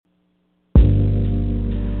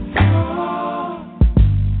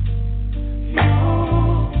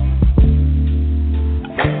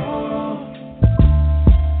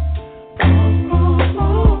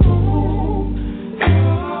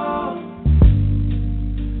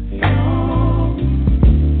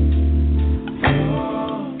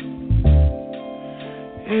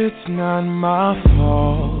not my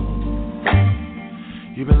fault.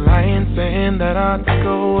 You've been lying, saying that I took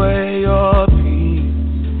away your peace.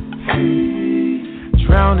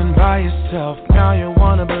 Drowning by yourself, now you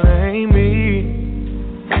wanna blame me.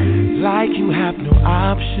 Like you have no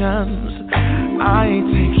options. I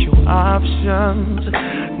ain't take your options.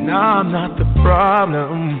 Nah, I'm not the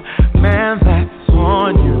problem. Man, that's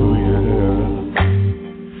on you, yeah.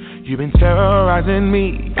 You've been terrorizing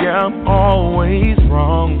me, yeah, I'm always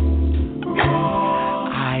wrong.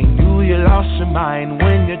 I knew you lost your mind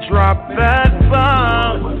when you dropped that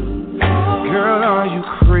bomb. Girl, are you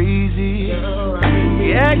crazy?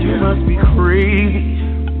 Yeah, you must be crazy.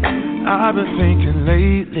 I've been thinking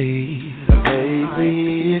lately,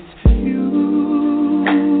 baby, it's you.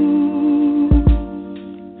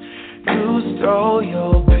 You stole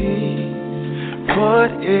your peace,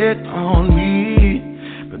 put it on me,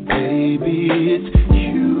 but baby, it's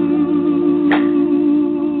you.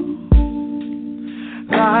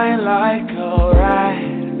 Lie like a rat,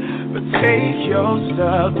 but take your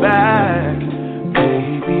stuff back,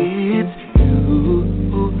 baby, it's you.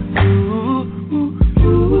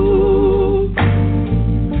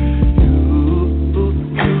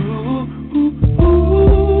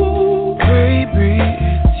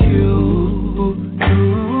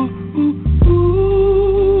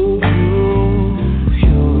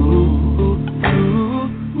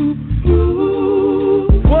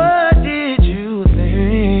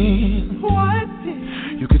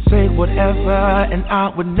 And I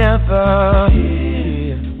would never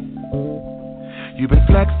hear. You've been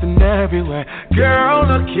flexing everywhere. Girl,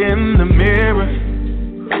 look in the mirror.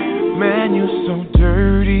 Man, you so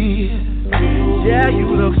dirty. Yeah, you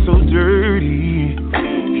look so dirty.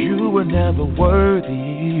 You were never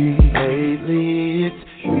worthy. Lately, it's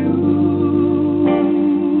you.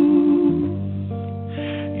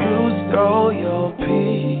 You stole your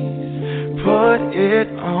peace, put it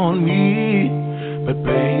on me, but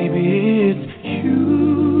baby, it's you.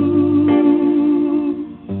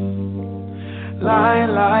 Lie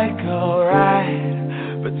like a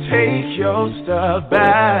rat, but take your stuff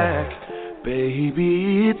back,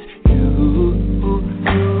 baby, it's you.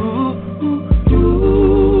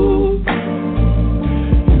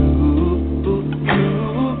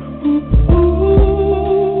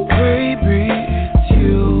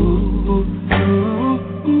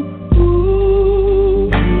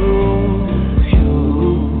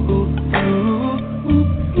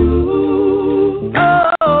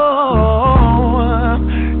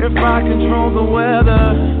 Control the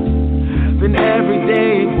weather, then every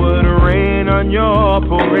day would rain on your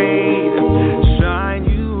parade. Shine,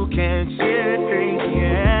 you can't shake,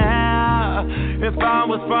 yeah. If I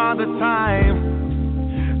was Father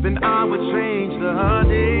Time, then I would change the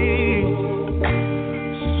day,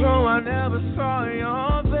 so I never saw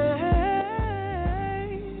your face.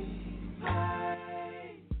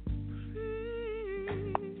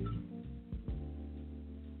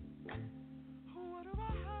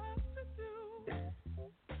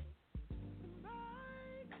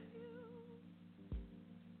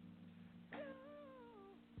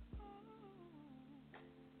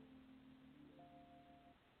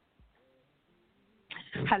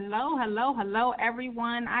 Hello, hello, hello,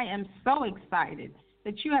 everyone. I am so excited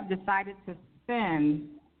that you have decided to spend.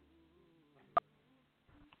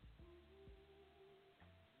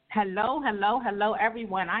 Hello, hello, hello,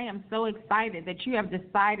 everyone. I am so excited that you have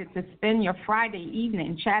decided to spend your Friday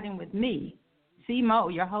evening chatting with me, C-Mo,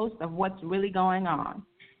 your host of What's Really Going On,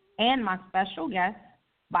 and my special guest,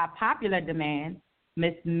 by popular demand,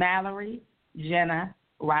 Miss Mallery Jenna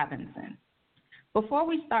Robinson. Before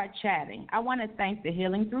we start chatting, I want to thank the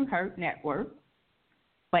Healing Through Hurt Network.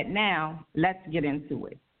 But now, let's get into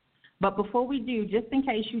it. But before we do, just in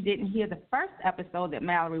case you didn't hear the first episode that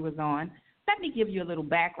Mallery was on, let me give you a little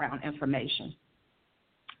background information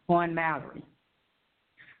on Mallery.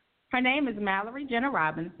 Her name is Mallery Jenna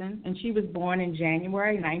Robinson, and she was born in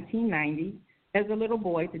January 1990 as a little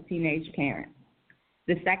boy to teenage parents,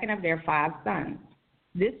 the second of their 5 sons.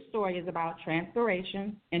 This story is about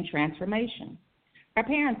transformation and transformation. Her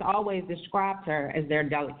parents always described her as their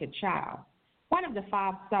delicate child, one of the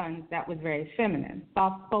 5 sons that was very feminine,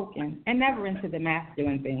 soft-spoken, and never into the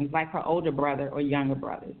masculine things like her older brother or younger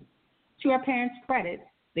brothers. To her parents' credit,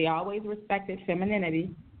 they always respected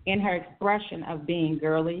femininity in her expression of being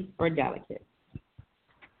girly or delicate.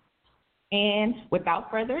 And without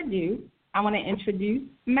further ado, I want to introduce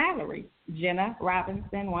Mallery Jenna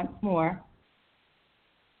Robinson once more.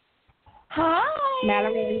 Hi.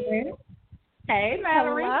 Mallery, are you there? Hey,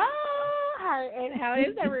 Mallery. Hello. Hi, and how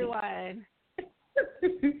is everyone?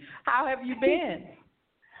 How have you been?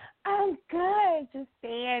 I'm good. Just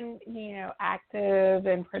staying, active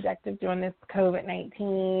and productive during this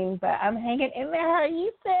COVID-19. But I'm hanging in there. How are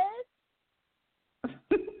you, sis?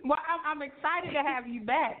 Well, I'm excited to have you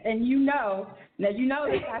back, and that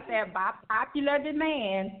I said by popular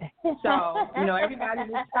demand. So everybody's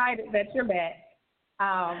excited that you're back.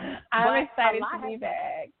 I'm excited to be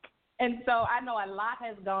back. And so I know a lot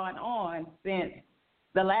has gone on since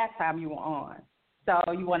the last time you were on. So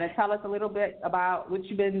you want to tell us a little bit about what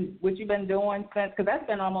you've been doing since? Because that's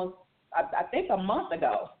been almost, I think, a month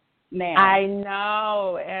ago now. I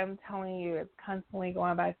know. I'm telling you, it's constantly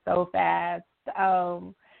going by so fast.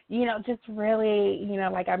 Just really,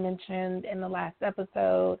 like I mentioned in the last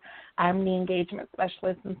episode, I'm the engagement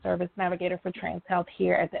specialist and service navigator for Trans Health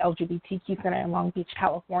here at the LGBTQ Center in Long Beach,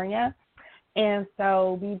 California. And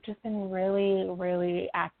so we've just been really, really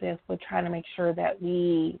active with trying to make sure that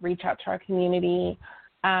we reach out to our community,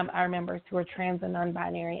 our members who are trans and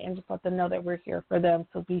non-binary, and just let them know that we're here for them.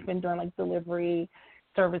 So we've been doing delivery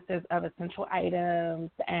services of essential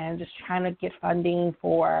items and just trying to get funding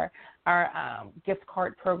for our gift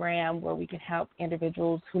card program where we can help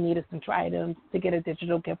individuals who need essential items to get a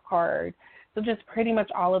digital gift card. So just pretty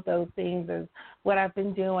much all of those things is what I've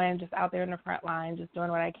been doing, just out there in the front line, just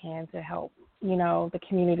doing what I can to help, the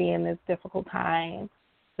community in this difficult time,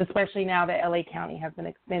 especially now that LA County has been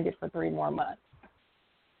extended for 3 more months.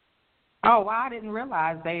 Oh, well, I didn't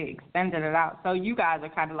realize they extended it out. So you guys are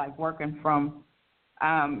kind of working from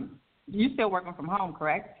you're still working from home,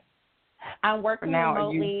 correct? I'm working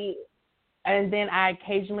remotely, and then I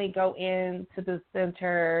occasionally go into the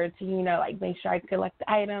center to, make sure I collect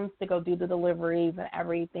the items, to go do the deliveries and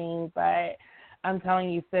everything. But I'm telling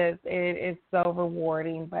you, sis, it is so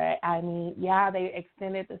rewarding. But, they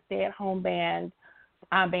extended the stay-at-home ban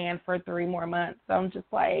for 3 more months. So I'm just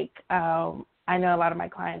I know a lot of my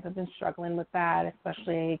clients have been struggling with that,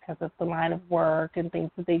 especially because of the line of work and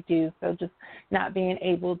things that they do. So just not being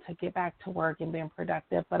able to get back to work and being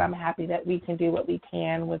productive. But I'm happy that we can do what we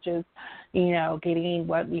can, which is, getting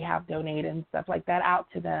what we have donated and stuff like that out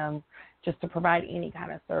to them just to provide any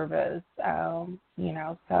kind of service. So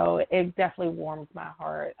it definitely warms my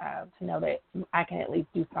heart to know that I can at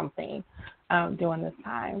least do something during this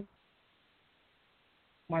time.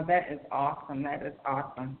 Well, that is awesome. That is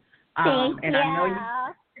awesome. Thank and you.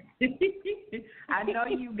 I know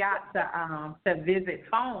you got to visit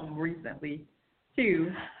home recently too,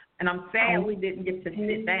 and I'm sad we didn't get to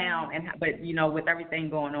sit down. But with everything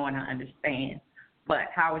going on, I understand.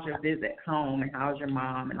 But how was your visit home, and how was your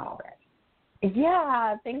mom and all that?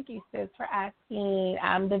 Yeah, thank you, sis, for asking.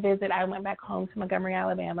 The visit, I went back home to Montgomery,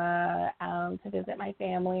 Alabama, to visit my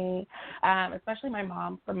family, especially my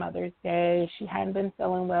mom for Mother's Day. She hadn't been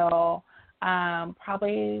feeling well.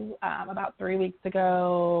 Probably about 3 weeks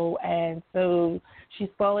ago, and so she's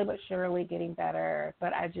slowly but surely getting better.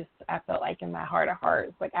 But I felt like in my heart of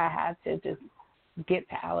hearts, I had to just get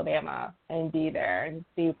to Alabama and be there and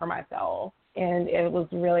see for myself. And it was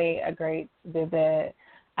really a great visit.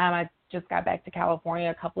 I just got back to California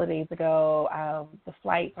a couple of days ago. The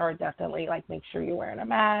flights are definitely make sure you're wearing a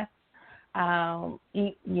mask,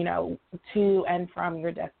 to and from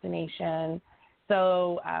your destination.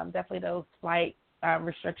 So definitely those flight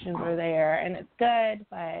restrictions are there, and it's good,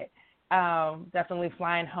 but definitely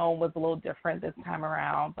flying home was a little different this time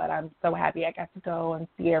around. But I'm so happy I got to go and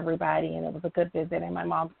see everybody, and it was a good visit, and my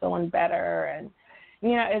mom's feeling better, and,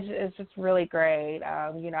 it's just really great.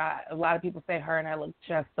 A lot of people say her and I look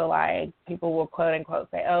just alike. People will quote unquote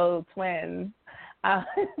say, oh, twins,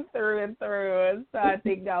 through and through. And so I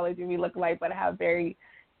think not only do we look alike, but have very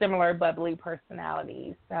similar bubbly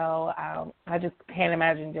personalities. So I just can't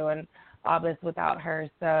imagine doing all this without her.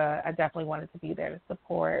 So I definitely wanted to be there to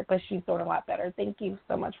support. But she's doing a lot better. Thank you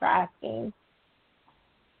so much for asking.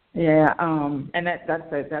 Yeah, and that's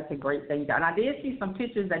a great thing. And I did see some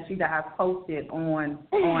pictures that you guys posted on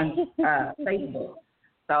Facebook.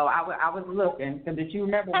 So I was looking, because if you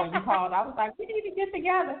remember when you called, I was like, we need to get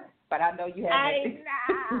together. But I know you had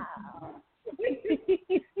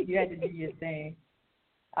you had to do your thing.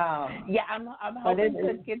 I'm hoping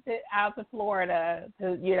to get out to Florida,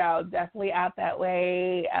 to definitely out that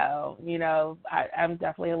way. I'm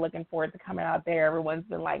definitely looking forward to coming out there. Everyone's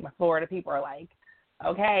been my Florida people are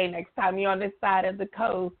okay, next time you're on this side of the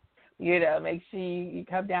coast, make sure you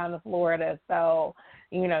come down to Florida. So,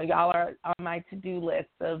 y'all are on my to-do list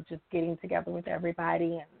of just getting together with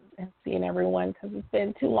everybody and seeing everyone, because it's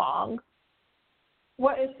been too long.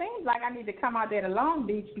 Well, it seems like I need to come out there to Long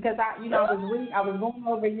Beach, because I was going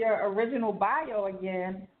over your original bio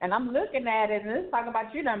again, and I'm looking at it, and it's talking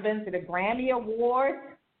about you done been to the Grammy Awards,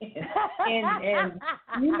 and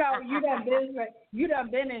you done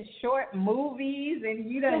been in short movies, and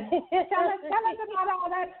you done tell us about all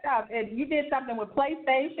that stuff. And you did something with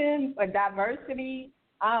PlayStation, a diversity.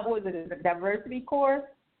 Was it a diversity course?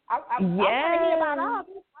 I want to hear about all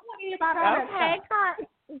this. I want to hear about all that stuff.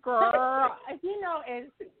 Girl,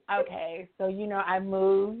 it's okay. So I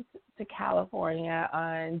moved to California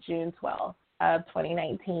on June 12th of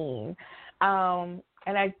 2019, and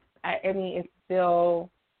I mean, it's still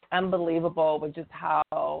unbelievable with just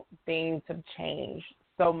how things have changed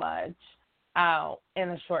so much in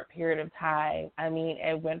a short period of time. I mean,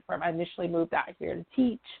 it went from I initially moved out here to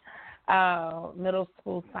teach middle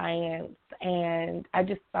school science, and I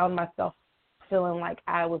just found myself feeling like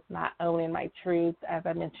I was not owning my truth, as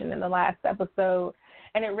I mentioned in the last episode,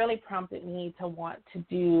 and it really prompted me to want to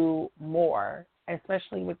do more,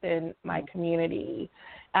 especially within my community.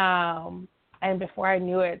 And before I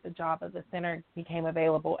knew it, the job at the center became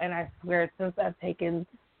available. And I swear, since I've taken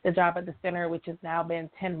the job at the center, which has now been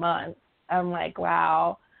 10 months, I'm like,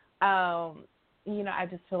 wow. I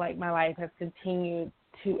just feel like my life has continued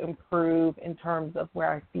to improve in terms of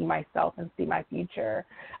where I see myself and see my future.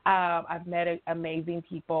 I've met amazing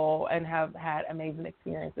people and have had amazing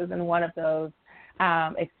experiences. And one of those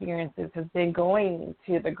experiences has been going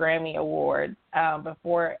to the Grammy Awards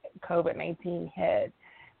before COVID-19 hit.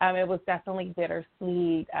 It was definitely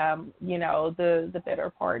bittersweet, the bitter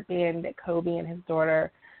part being that Kobe and his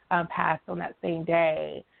daughter passed on that same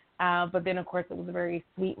day. But then, of course, it was a very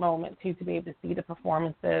sweet moment, too, to be able to see the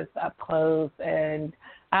performances up close. And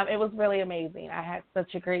it was really amazing. I had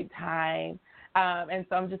such a great time. And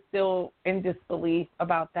so I'm just still in disbelief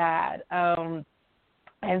about that.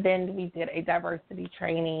 And then we did a diversity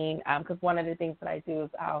training because one of the things that I do is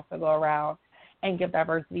I also go around and give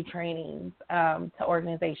diversity trainings to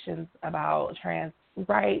organizations about trans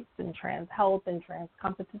rights and trans health and trans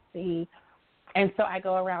competency. And so I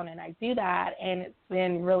go around and I do that, and it's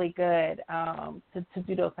been really good to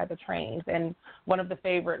do those type of trainings. And one of the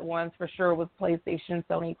favorite ones for sure was PlayStation,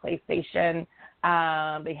 Sony PlayStation.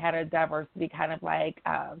 They had a diversity kind of like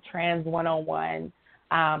trans 101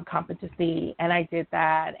 competency, and I did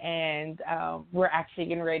that. And we're actually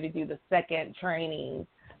getting ready to do the second training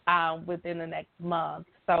within the next month,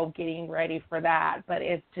 so getting ready for that. But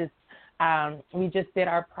it's just we just did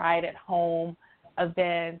our Pride at Home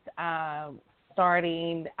event,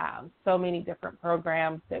 starting so many different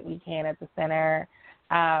programs that we can at the center.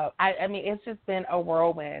 I mean, it's just been a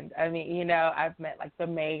whirlwind. I mean, I've met like the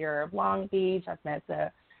mayor of Long Beach. I've met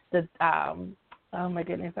the oh my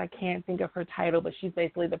goodness, I can't think of her title, but she's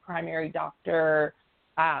basically the primary doctor,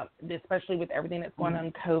 especially with everything that's going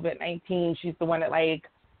on COVID-19. She's the one that like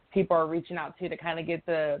people are reaching out to kind of get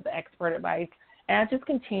the expert advice. And I just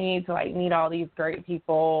continue to like meet all these great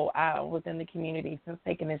people within the community since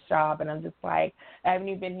taking this job. And I'm just like, I haven't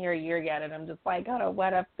even been here a year yet. And I'm just like, oh,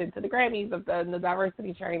 what I've been to the Grammys of the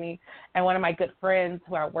diversity training. And one of my good friends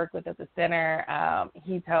who I work with at the center,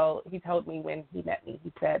 he told me when he met me,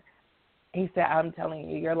 he said, I'm telling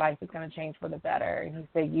you, your life is going to change for the better. And he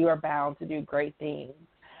said, you are bound to do great things.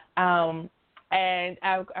 And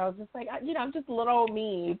I was just like, I'm just little old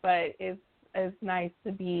me, but it's nice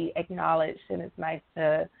to be acknowledged, and it's nice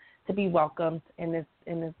to be welcomed in this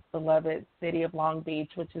beloved city of Long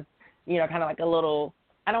Beach, which is, kind of like a little,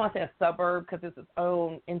 I don't want to say a suburb because it's its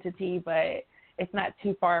own entity, but it's not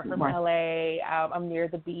too far from LA. I'm near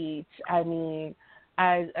the beach. I mean,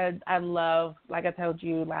 I love, like I told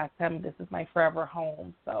you last time, this is my forever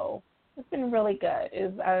home. So it's been really good.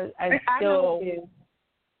 I still.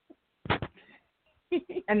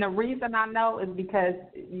 And the reason I know is because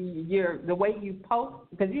the way you post,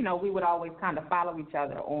 because we would always kind of follow each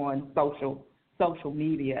other on social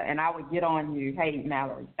media, and I would get on you, hey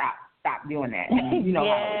Mallery, stop doing that. And yes. How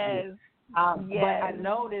it is. Yes. But I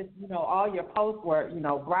noticed, all your posts were,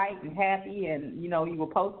 bright and happy, and you were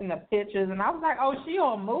posting the pictures, and I was like, oh, she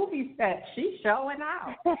on movie set, she's showing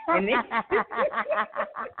out.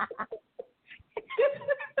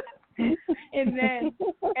 And then,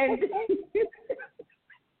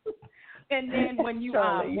 and then when you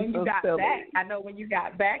got back, I know when you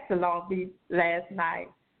got back to Long Beach last night,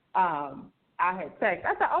 I had texted.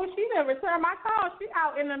 I said, oh, she didn't return my call. She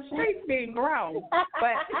out in them streets being grown.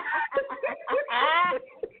 But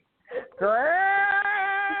girl.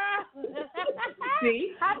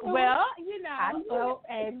 See? Well,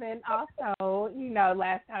 and then also,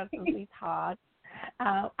 last time since we talked,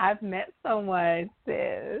 I've met someone,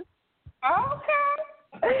 sis. Okay.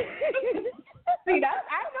 See,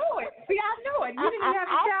 I know it. You didn't have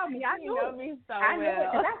to tell me. I knew it. Me so I knew it.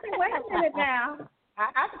 And I said, wait a minute now.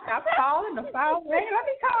 I'm calling the phone. Let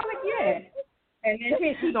me call again. And then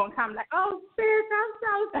she's going to come like, oh, sis, I'm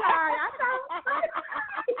so sorry.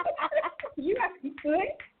 You got to be good.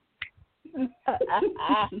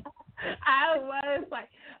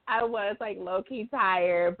 I was like low key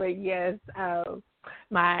tired, but yes,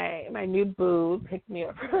 my new boo picked me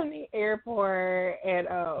up from the airport, and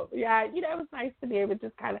yeah, it was nice to be able to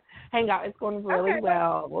just kind of hang out. It's going really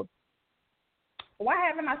well. Why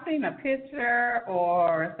haven't I seen a picture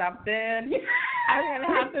or something? I'm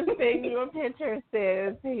gonna have to send you a picture,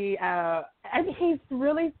 sis. He's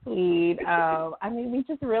really sweet. We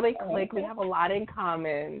just really click. We have a lot in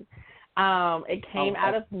common. It came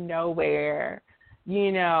out of nowhere,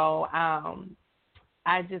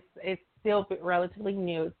 it's still relatively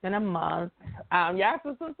new. It's been a month.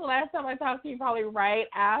 So since the last time I talked to you, probably right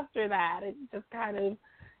after that, it just kind of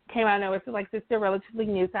came out of nowhere. So it's still relatively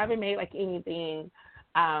new. So I haven't made anything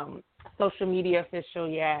social media official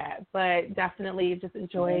yet, but definitely just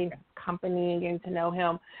enjoying company, getting to know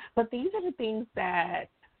him. But these are the things that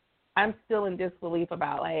I'm still in disbelief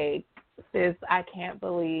about. Sis, I can't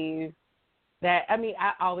believe that.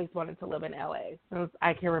 I always wanted to live in LA since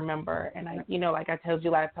I can remember. And like I told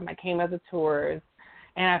you last time, I came as a tourist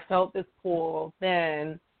and I felt this pull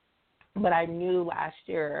then, but I knew last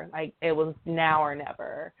year, it was now or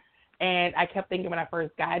never. And I kept thinking when I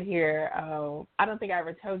first got here, I don't think I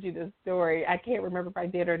ever told you this story. I can't remember if I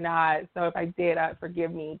did or not. So if I did,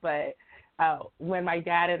 forgive me. But when my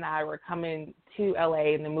dad and I were coming to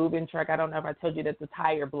LA in the moving truck, I don't know if I told you that the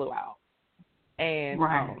tire blew out. And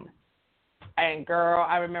and girl,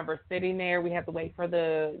 I remember sitting there. We had to wait for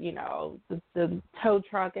the tow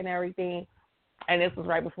truck and everything. And this was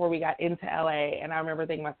right before we got into LA. And I remember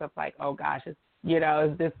thinking to myself, oh gosh, is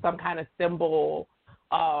this some kind of symbol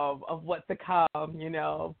of what to come,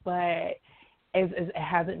 But it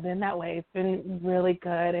hasn't been that way. It's been really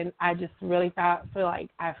good. And I just really feel like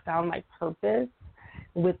I found my purpose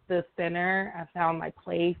with the center. I found my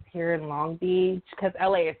place here in Long Beach because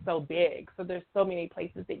LA is so big. So there's so many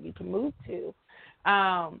places that you can move to.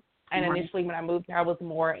 And initially when I moved here, I was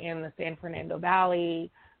more in the San Fernando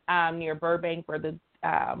Valley, near Burbank, where the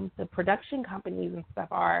production companies and stuff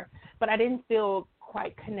are. But I didn't feel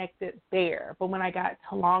quite connected there. But when I got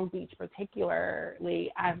to Long Beach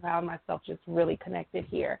particularly, I found myself just really connected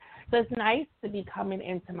here. So it's nice to be coming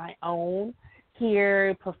into my own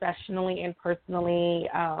here professionally and personally,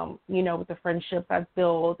 with the friendships I've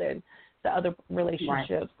built and the other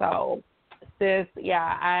relationships. Right. So, sis,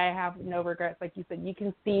 I have no regrets. Like you said, you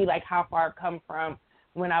can see how far I've come from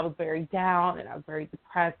when I was very down and I was very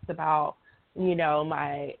depressed about,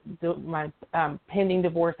 my pending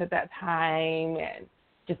divorce at that time and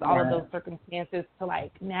just all of those circumstances to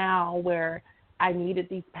now where I needed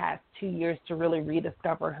these past 2 years to really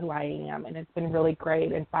rediscover who I am. And it's been really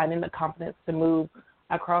great, and finding the confidence to move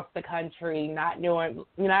across the country, not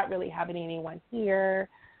really having anyone here,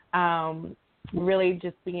 really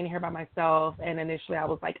just being here by myself. And initially I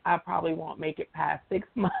was I probably won't make it past 6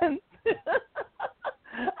 months.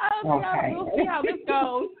 We'll see how this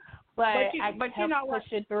goes. But I kept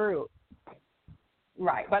pushing through.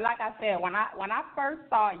 Right. But like I said, when I first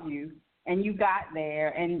saw you and you got there,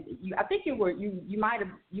 and I think you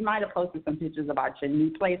might have posted some pictures about your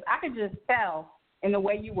new place. I could just tell in the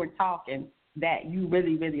way you were talking that you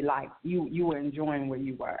really, really liked you were enjoying where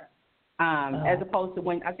you were. As opposed to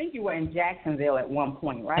when I think you were in Jacksonville at one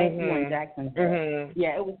point, right? Mm-hmm. You were in Jacksonville. Mm-hmm.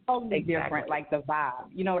 Yeah, it was totally different, the vibe.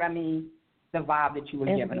 You know what I mean? The vibe that you were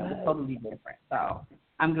giving us was totally different. So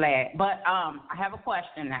I'm glad. But I have a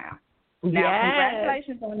question now. Now,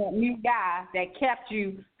 congratulations on that new guy that kept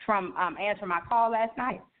you from answering my call last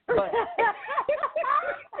night. But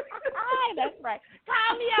that's right.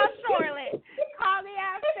 Call me out shortly. Call me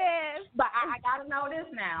out, sis. But I got to know this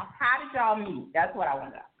now. How did y'all meet? That's what I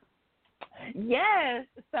want to know. Yes.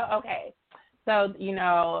 So,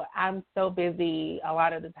 I'm so busy a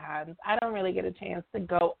lot of the times. I don't really get a chance to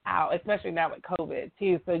go out, especially now with COVID,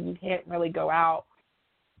 too. So you can't really go out.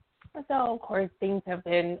 So, of course, things have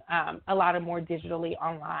been a lot of more digitally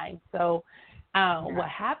online. So what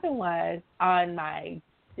happened was on my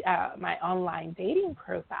online dating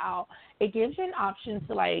profile, it gives you an option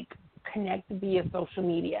to, connect via social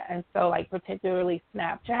media. And so, particularly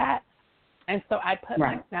Snapchat. And so I put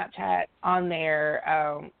my Snapchat on there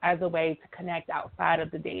as a way to connect outside of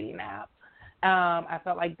the dating app. I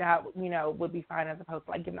felt like that, would be fine as opposed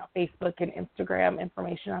to giving out Facebook and Instagram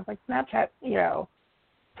information. I was like, Snapchat,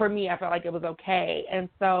 for me, I felt like it was okay. And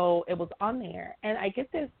so it was on there. And I get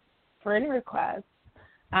this friend request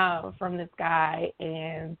from this guy,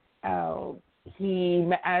 and I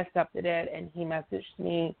accepted it, and he messaged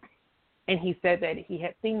me, and he said that he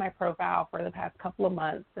had seen my profile for the past couple of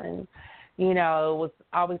months, and was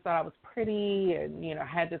always thought I was pretty and,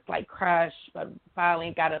 had this like crush, but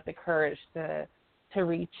finally got up the courage to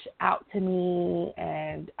reach out to me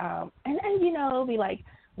and we like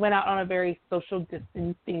went out on a very social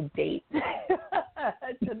distancing date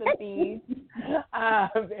to the beach,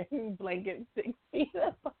 in blankets 6 feet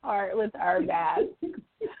apart with our masks.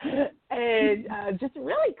 And just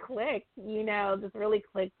really clicked,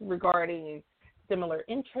 regarding similar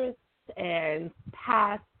interests and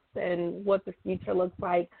paths and what the future looks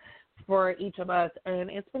like for each of us. And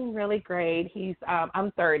it's been really great.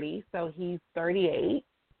 I'm 30, so he's 38.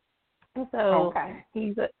 And so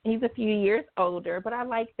he's a few years older, but I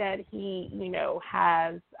like that he,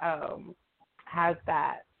 has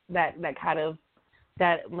that kind of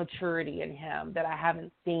that maturity in him that I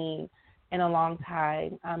haven't seen in a long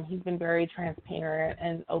time. He's been very transparent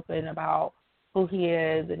and open about who he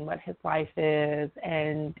is and what his life is,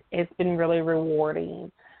 and it's been really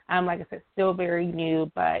rewarding. Like I said, still very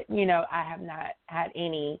new, but, I have not had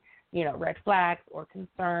any, red flags or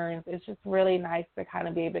concerns. It's just really nice to kind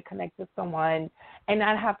of be able to connect with someone and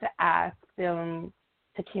not have to ask them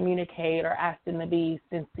to communicate or ask them to be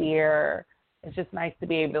sincere. It's just nice to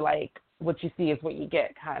be able to, like, what you see is what you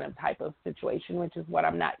get kind of type of situation, which is what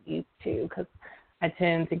I'm not used to because I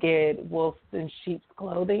tend to get wolves in sheep's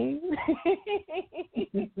clothing.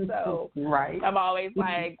 So I'm always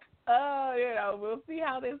like, we'll see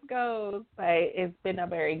how this goes. But it's been a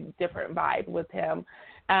very different vibe with him,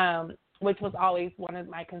 which was always one of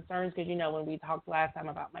my concerns because, when we talked last time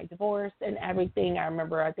about my divorce and everything,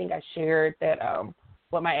 I think I shared that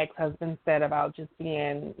what my ex-husband said about just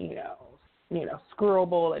being,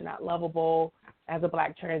 screwable and not lovable as a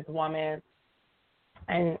Black trans woman,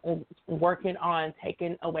 and working on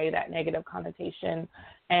taking away that negative connotation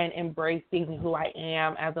and embracing who I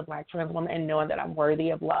am as a Black trans woman and knowing that I'm worthy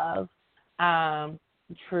of love,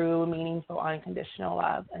 true, meaningful, unconditional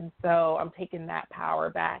love. And so I'm taking that power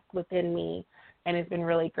back within me, and it's been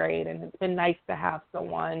really great. And it's been nice to have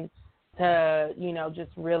someone to,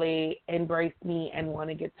 just really embrace me and want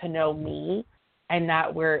to get to know me, and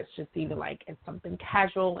not where it's just even like it's something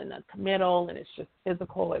casual and not committal and it's just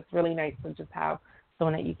physical. It's really nice to just have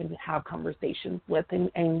someone that you can have conversations with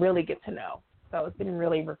and really get to know. So it's been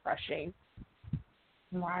really refreshing.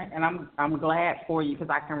 Right, and I'm glad for you because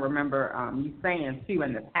I can remember you saying too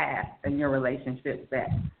in the past in your relationships that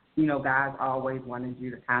guys always wanted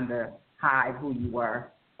you to kind of hide who you were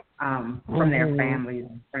from their families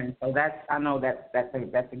and friends. So I know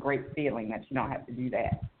that's a great feeling that you don't have to do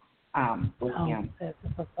that with him. It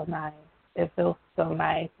feels so nice. It feels so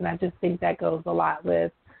nice, and I just think that goes a lot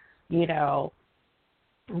with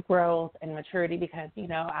growth and maturity because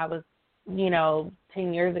I was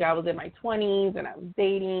 10 years ago, I was in my 20s and I was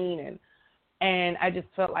dating and I just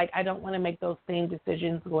felt like I don't want to make those same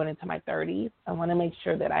decisions going into my 30s. I want to make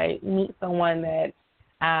sure that I meet someone that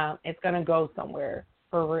is going to go somewhere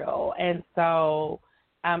for real. And so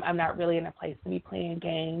I'm not really in a place to be playing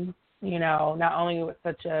games, not only with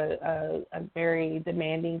such a very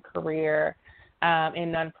demanding career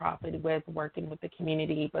in nonprofit with working with the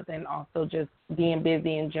community, but then also just being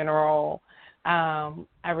busy in general.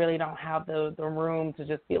 I really don't have the room to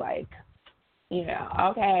just be like,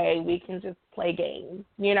 okay, we can just play games.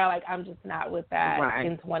 I'm just not with that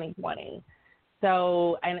in 2020.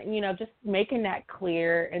 So, and, just making that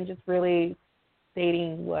clear and just really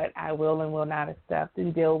stating what I will and will not accept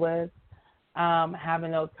and deal with,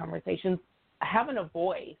 having those conversations, having a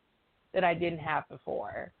voice that I didn't have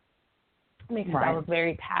before. Because I was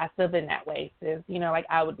very passive in that way, sis.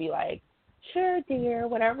 I would be like, sure, dear,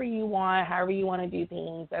 whatever you want, however you want to do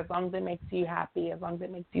things, as long as it makes you happy, as long as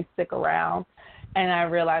it makes you stick around. And I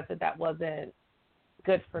realized that wasn't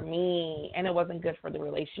good for me, and it wasn't good for the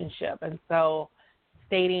relationship. And so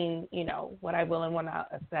stating, what I will and will not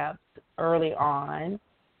accept early on,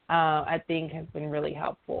 I think has been really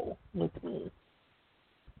helpful with me.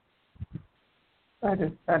 That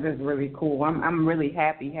is really cool. I'm really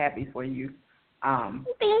happy for you. Thank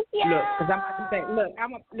you. Look,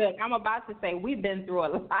 because I'm about to say we've been through a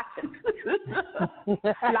lot.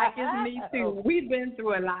 Like it's me too. We've been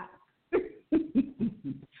through a lot.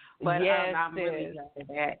 But yes, I'm really glad for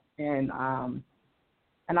that, and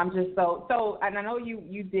I'm just so. And I know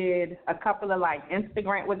you did a couple of like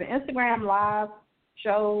Instagram live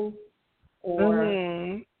shows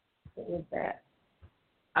or what was that?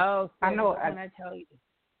 Oh, so I know. When I tell you,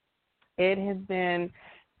 it has been.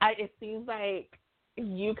 It seems like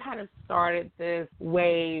you kind of started this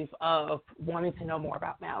wave of wanting to know more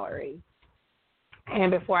about Mallery. And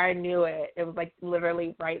before I knew it, it was like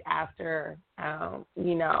literally right after,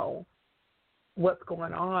 what's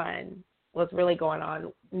going on. what's really going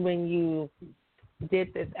on. When you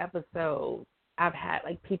did this episode, I've had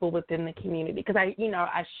like people within the community, because I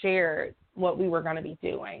shared what we were going to be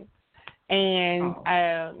doing. And,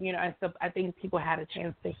 and so I think people had a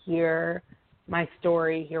chance to hear my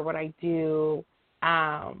story, hear what I do,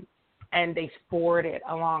 and they forwarded it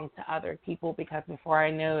along to other people, because before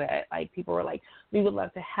I knew it, like, people were like, we would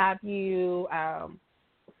love to have you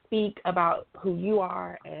speak about who you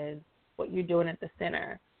are and what you're doing at the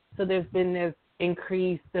center. So there's been this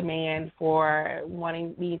increased demand for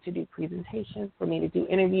wanting me to do presentations, for me to do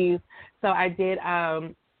interviews. So I did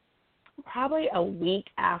probably a week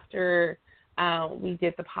after we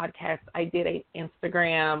did the podcast, I did an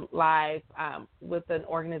Instagram live with an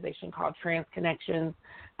organization called Trans Connections.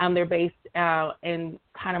 They're based in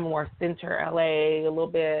kind of more center LA, a little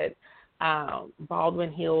bit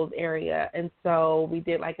Baldwin Hills area. And so we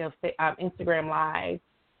did like a Instagram live.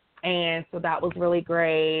 And so that was really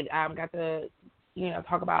great. Got to,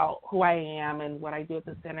 talk about who I am and what I do at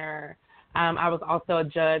the center. I was also a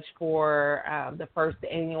judge for the first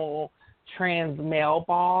annual Trans Male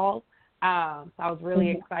Ball. So I was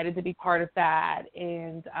really excited to be part of that.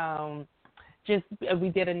 And we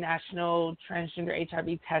did a National Transgender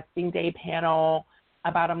HIV Testing Day panel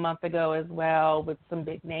about a month ago as well, with some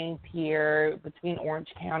big names here between Orange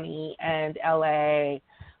County and LA.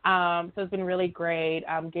 So it's been really great.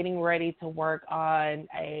 I'm getting ready to work on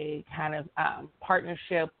a kind of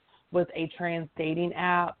partnership with a trans dating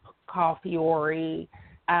app called Fiori.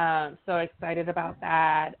 So excited about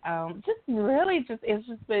that. It's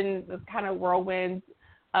just been this kind of whirlwind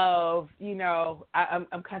of, I'm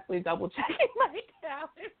constantly double checking my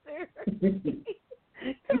calendar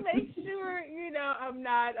to make sure, I'm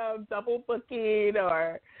not double booking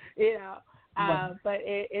or, but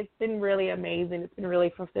it's been really amazing. It's been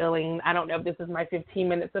really fulfilling. I don't know if this is my 15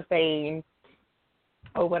 minutes of fame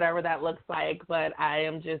or whatever that looks like, but I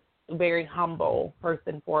am just very humble, first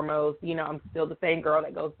and foremost. I'm still the same girl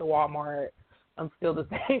that goes to Walmart. I'm still the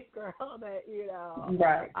same girl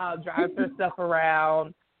that, drives her stuff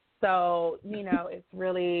around. So, it's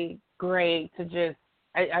really great to just,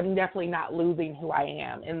 I'm definitely not losing who I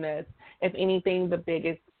am in this. If anything, the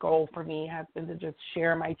biggest goal for me has been to just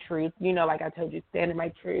share my truth, like I told you, stand in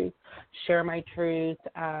my truth, share my truth,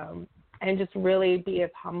 and just really be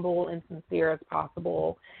as humble and sincere as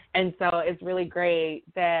possible. And so it's really great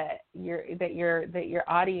that your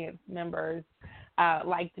audience members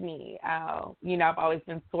liked me. I've always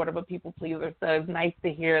been sort of a people pleaser, so it's nice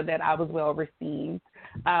to hear that I was well received.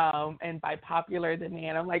 And by popular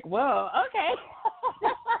demand, I'm like, whoa, okay.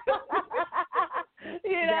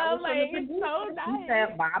 It's so nice. You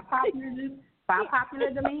said by popular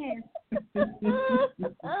demand.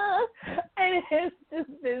 And it's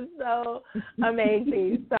just been so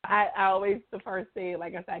amazing. So I always, the first thing,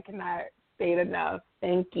 like I said, I cannot state enough.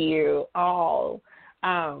 Thank you all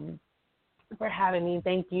for having me.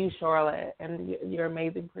 Thank you, Charlotte, and your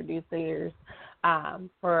amazing producers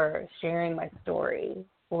for sharing my story,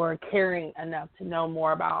 for caring enough to know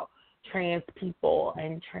more about trans people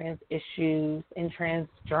and trans issues and trans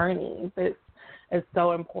journeys. It's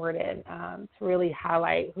so important to really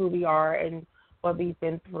highlight who we are and what we've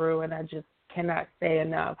been through, and I just cannot say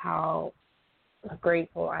enough how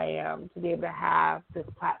grateful I am to be able to have this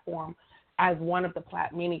platform as one of the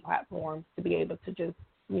many platforms to be able to just,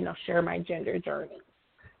 share my gender journey.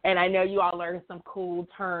 And I know you all learned some cool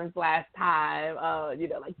terms last time,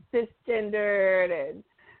 like cisgendered and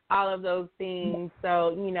all of those things. So,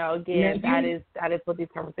 again, that is what these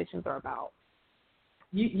conversations are about.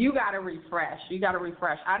 You got to refresh.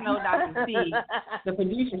 I know Dr. C, the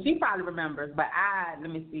producer, she probably remembers, but let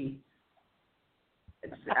me see.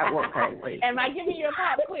 Okay, wait. Am I giving you a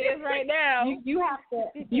pop quiz right now? You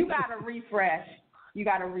got to refresh.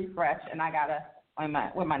 And I got to,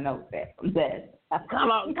 where my notes at?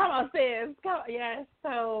 Come on, sis. Yes.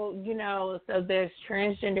 So, so there's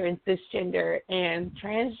transgender and cisgender and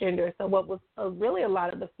transgender. So what was really a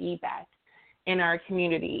lot of the feedback in our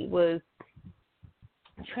community was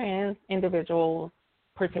trans individuals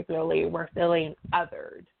particularly were feeling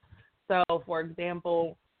othered. So, for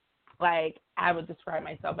example, like I would describe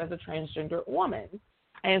myself as a transgender woman.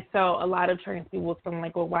 And so a lot of trans people was feeling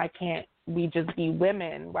like, well, why can't we just be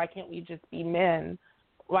women? Why can't we just be men?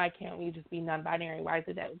 Why can't we just be non-binary? Why is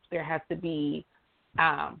it that there has to be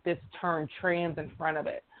this term trans in front of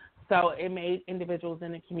it? So it made individuals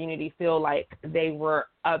in the community feel like they were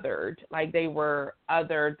othered, like they were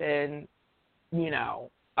other than,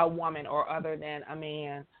 a woman or other than a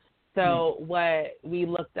man. So what we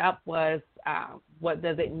looked up was what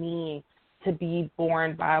does it mean to be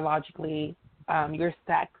born biologically your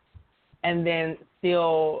sex and then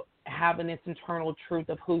still having this internal truth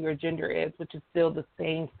of who your gender is, which is still the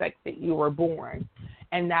same sex that you were born.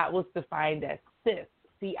 And that was defined as cis,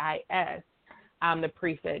 C-I-S, the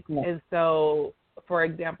prefix. Yeah. And so, for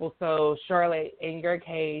example, so Charlotte, in your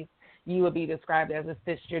case, you would be described as a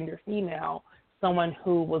cisgender female, someone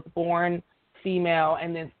who was born female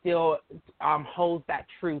and then still holds that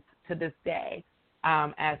truth to this day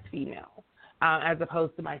as female, as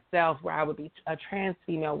opposed to myself, where I would be a trans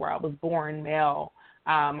female, where I was born male.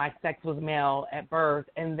 My sex was male at birth,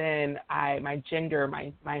 and then my gender,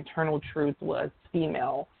 my internal truth was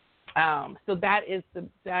female. So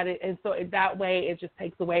and so that way it just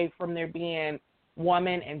takes away from there being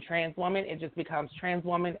woman and trans woman. It just becomes trans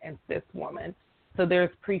woman and cis woman. So there's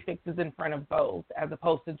prefixes in front of both, as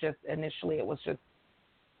opposed to just initially it was just,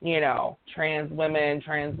 trans women,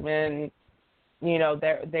 trans men,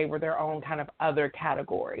 they were their own kind of other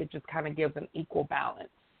category. It just kind of gives an equal balance.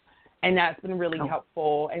 And that's been really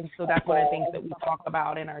helpful. And so that's one of the things that we talk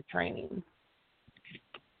about in our training.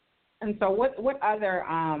 And so what other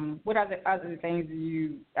things do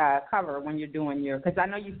you cover when you're doing because I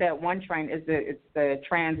know you said one train it's the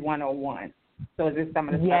Trans 101. So is this some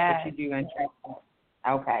of the stuff that you do in training?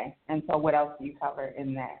 Okay. And so what else do you cover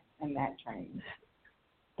in that training?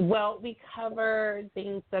 Well, we cover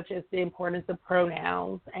things such as the importance of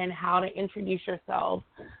pronouns and how to introduce yourself,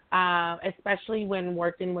 especially when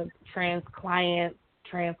working with trans clients,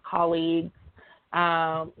 trans colleagues,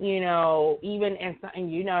 even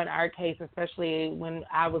in our case, especially when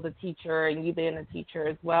I was a teacher and you being a teacher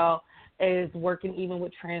as well, is working even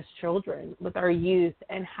with trans children, with our youth,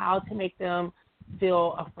 and how to make them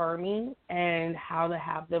feel affirming and how to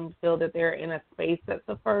have them feel that they're in a space that's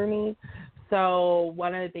affirming. So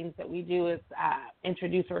one of the things that we do is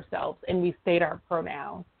introduce ourselves, and we state our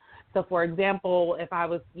pronouns. So, for example, if I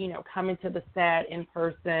was, coming to the set in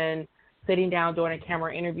person, sitting down doing a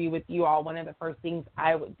camera interview with you all, one of the first things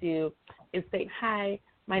I would do is say, "Hi,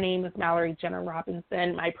 my name is Mallery Jenna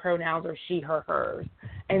Robinson. My pronouns are she, her, hers."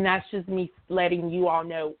 And that's just me letting you all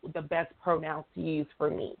know the best pronouns to use for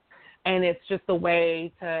me. And it's just a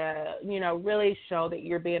way to, really show that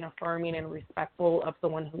you're being affirming and respectful of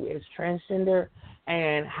someone who is transgender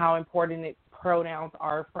and how important pronouns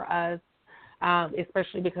are for us,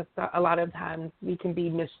 especially because a lot of times we can be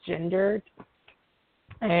misgendered.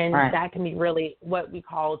 And that can be really what we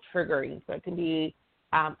call triggering. So it can be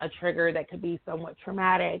a trigger that could be somewhat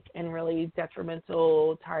traumatic and really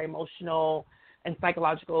detrimental to our emotional and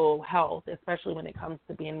psychological health, especially when it comes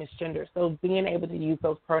to being misgendered. So being able to use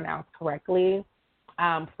those pronouns correctly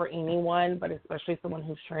for anyone, but especially someone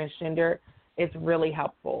who's transgender, is really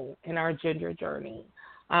helpful in our gender journey.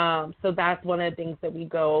 So that's one of the things that we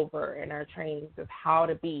go over in our trainings, is how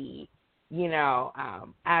to be,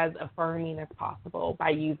 as affirming as possible by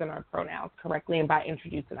using our pronouns correctly and by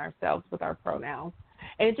introducing ourselves with our pronouns.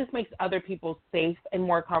 And it just makes other people safe and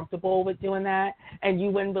more comfortable with doing that. And you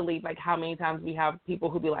wouldn't believe, how many times we have people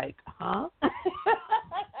who be like, huh?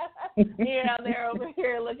 They're over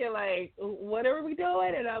here looking like, what are we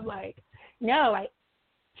doing? And I'm like, no,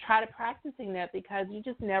 try to practicing that, because you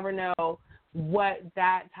just never know what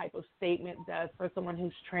that type of statement does for someone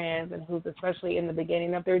who's trans and who's especially in the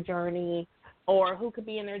beginning of their journey, or who could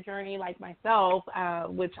be in their journey like myself,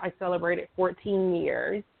 which I celebrated 14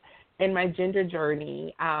 years in my gender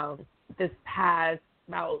journey this past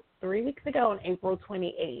about 3 weeks ago on April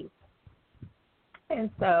 28th. And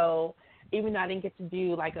so even though I didn't get to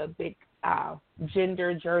do a big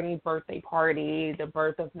gender journey birthday party, the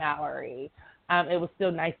birth of Mallery, it was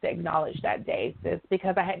still nice to acknowledge that day,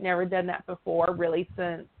 because I had never done that before, really,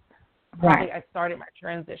 since I started my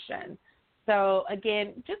transition. So,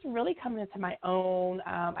 again, just really coming into my own.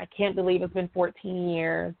 I can't believe it's been 14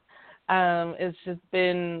 years. It's just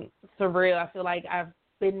been surreal. I feel like I've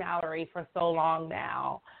been Mallery for so long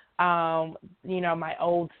now. My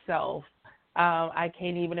old self. I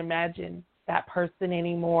can't even imagine that person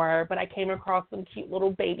anymore. But I came across some cute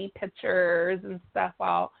little baby pictures and stuff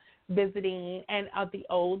while visiting, and of the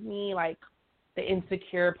old me, the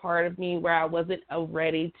insecure part of me where I wasn't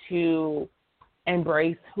ready to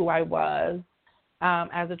embrace who I was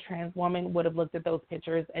as a trans woman, would have looked at those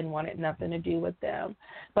pictures and wanted nothing to do with them.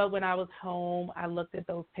 But when I was home, I looked at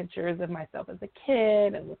those pictures of myself as a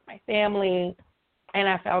kid and with my family, and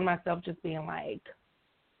I found myself just being like,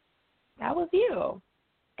 that was you,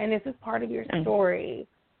 and this is part of your story.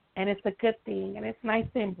 And it's a good thing, and it's nice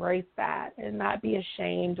to embrace that and not be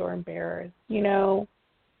ashamed or embarrassed,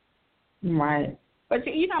 Right. But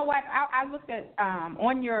you know what? I looked at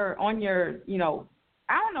on your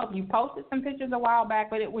I don't know if you posted some pictures a while back,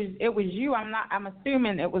 but it was you. I'm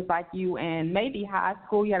assuming it was like you in maybe high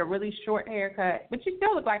school. You had a really short haircut, but you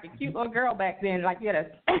still looked like a cute little girl back then. Like you had a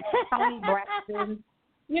Tony Braxton.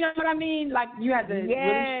 You know what I mean? Like you had the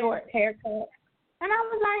really short haircut. And I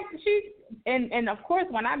was like, and of course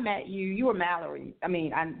when I met you, you were Mallery. I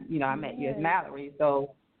mean, I met you as Mallery,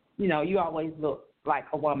 so you always looked like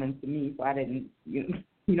a woman to me. So I didn't, you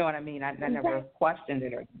know what I mean? I never questioned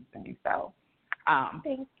it or anything. So.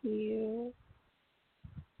 Thank you.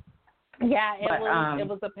 Yeah, it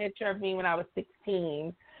was a picture of me when I was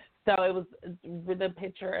 16. So it was the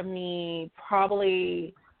picture of me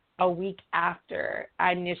probably a week after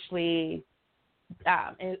I initially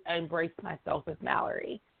embraced myself as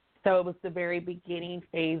Mallery. So it was the very beginning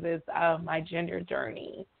phases of my gender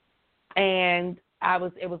journey. And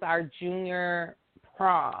it was our junior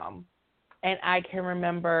prom. And I can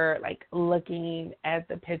remember like looking at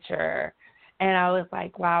the picture and I was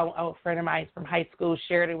like, wow, a friend of mine from high school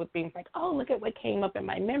shared it with me. Like, oh, look at what came up in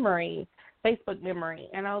my memory, Facebook memory.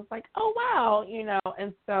 And I was like, oh, wow,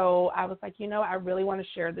 And so I was like, I really want to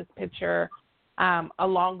share this picture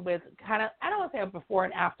along with kind of, I don't want to say a before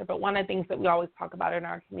and after, but one of the things that we always talk about in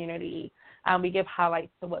our community, we give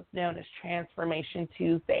highlights to what's known as Transformation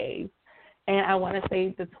Tuesdays. And I want to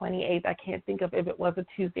say the 28th, I can't think of if it was a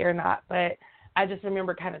Tuesday or not, but I just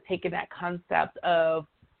remember kind of taking that concept of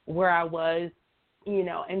where I was,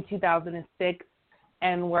 in 2006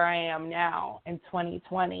 and where I am now in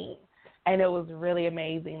 2020. And it was really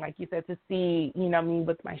amazing, like you said, to see, me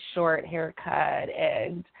with my short haircut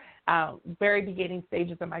and very beginning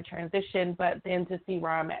stages of my transition, but then to see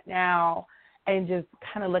where I'm at now and just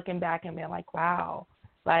kind of looking back and being like, wow,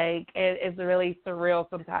 like it's really surreal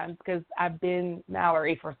sometimes because I've been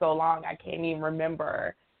Mallery for so long, I can't even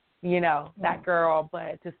remember, that girl.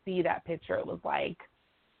 But to see that picture, it was like,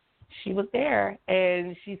 she was there,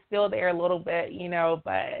 and she's still there a little bit,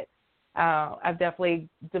 but I've definitely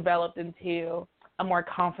developed into a more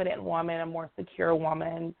confident woman, a more secure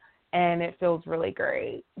woman, and it feels really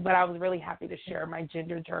great. But I was really happy to share my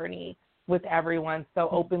gender journey with everyone so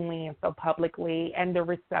openly and so publicly, and the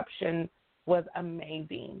reception was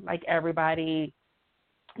amazing. Like everybody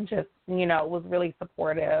just, was really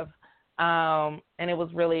supportive. And it was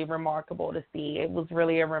really remarkable to see. It was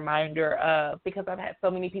really a reminder of, because I've had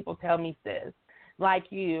so many people tell me, sis, like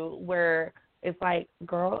you, where it's like,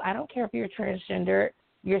 girl, I don't care if you're transgender.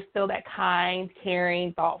 You're still that kind,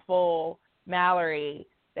 caring, thoughtful Mallery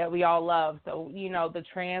that we all love. So, the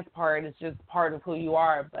trans part is just part of who you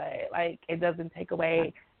are, but like it doesn't take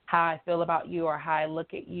away how I feel about you or how I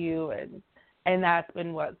look at you. And that's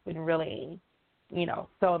been what's been really,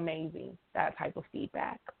 so amazing, that type of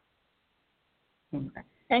feedback. Okay.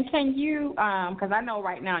 And can you, because I know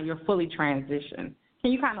right now you're fully transitioned,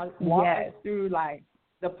 can you kind of walk us through like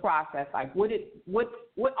the process? Like what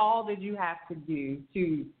all did you have to do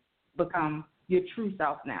to become your true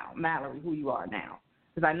self now, Mallery, who you are now?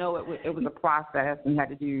 Because I know it was a process and you had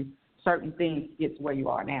to do certain things to get to where you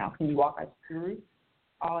are now. Can you walk us through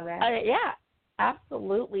all of that? Yeah,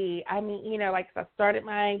 absolutely. I mean, like I started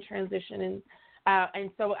my transition and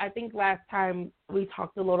so I think last time we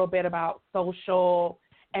talked a little bit about social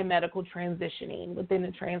and medical transitioning within the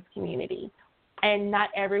trans community. And not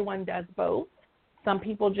everyone does both. Some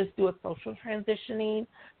people just do a social transitioning.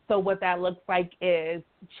 So what that looks like is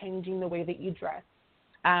changing the way that you dress,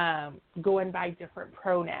 going by different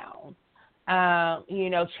pronouns,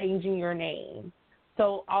 changing your name.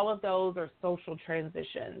 So all of those are social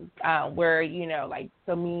transitions where,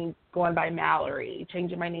 so me going by Mallery,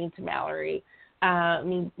 changing my name to Mallery,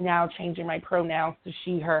 me now changing my pronouns to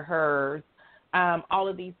she, her, hers. All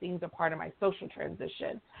of these things are part of my social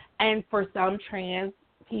transition. And for some trans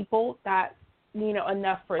people, that's,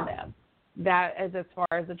 enough for them. That is as far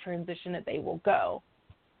as the transition that they will go.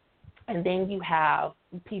 And then you have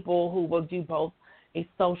people who will do both a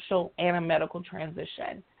social and a medical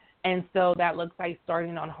transition. And so that looks like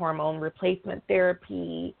starting on hormone replacement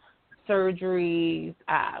therapy, surgeries,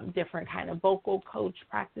 different kind of vocal coach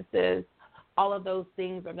practices. All of those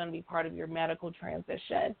things are going to be part of your medical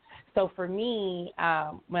transition. So for me,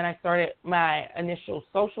 when I started my initial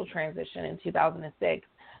social transition in 2006,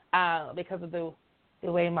 because of the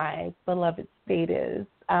way my beloved state is,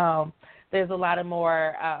 there's a lot of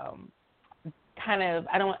more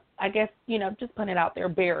just putting it out there,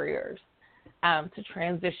 barriers to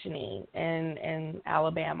transitioning in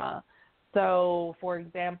Alabama. So, for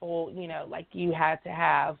example, like you had to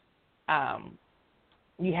have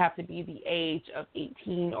you have to be the age of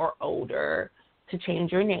 18 or older to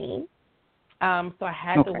change your name. So I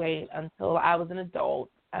had to wait until I was an adult.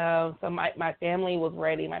 So my family was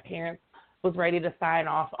ready. My parents was ready to sign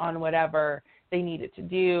off on whatever they needed to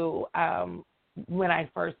do when I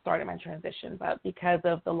first started my transition. But because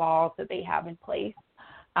of the laws that they have in place,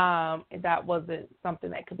 that wasn't something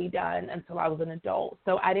that could be done until I was an adult.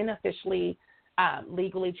 So I didn't officially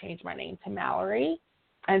legally change my name to Mallery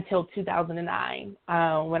until 2009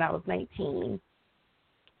 when I was 19.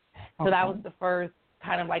 So that was the first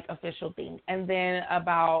kind of like official thing. And then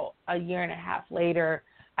about a year and a half later,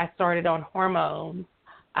 I started on hormones,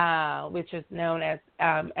 which is known as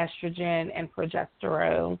estrogen and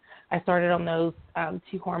progesterone. I started on those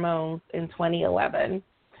two hormones in 2011.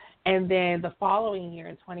 And then the following year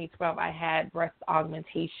in 2012, I had breast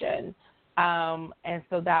augmentation. And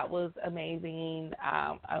so that was amazing,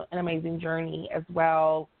 an amazing journey as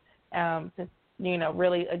well. To,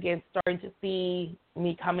 really, again, starting to see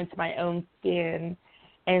me come into my own skin.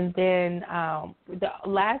 And then the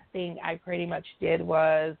last thing I pretty much did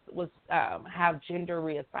was have gender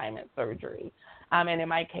reassignment surgery. And in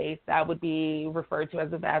my case, that would be referred to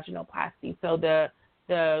as a vaginoplasty, so the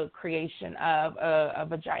creation of a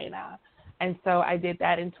vagina. And so I did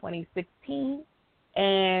that in 2016.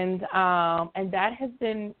 And that has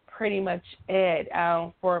been pretty much it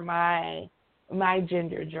for my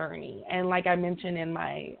gender journey. And like I mentioned in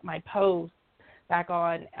my post back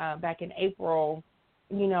in April,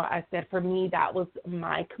 I said for me that was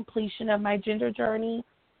my completion of my gender journey.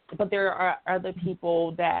 But there are other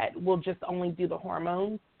people that will just only do the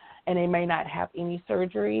hormones, and they may not have any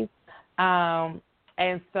surgeries.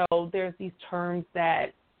 And so there's these terms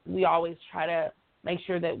that we always try to make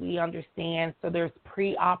sure that we understand. So there's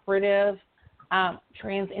preoperative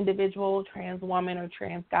trans individual, trans woman, or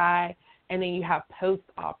trans guy, and then you have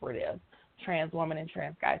postoperative trans woman and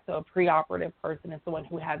trans guy. So a preoperative person is someone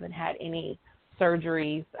who hasn't had any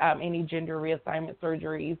surgeries, any gender reassignment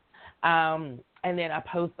surgeries, and then a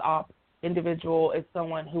post-op individual is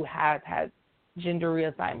someone who has had gender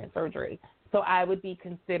reassignment surgery. So I would be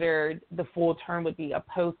considered, the full term would be a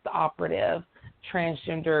post-operative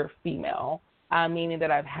transgender female, meaning that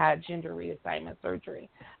I've had gender reassignment surgery.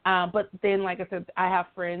 But then, like I said, I have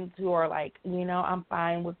friends who are like, I'm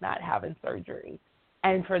fine with not having surgery.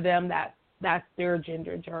 And for them, that's their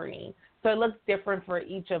gender journey. So it looks different for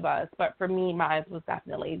each of us. But for me, mine was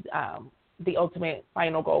definitely the ultimate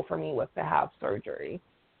final goal for me was to have surgery.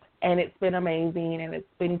 And it's been amazing, and it's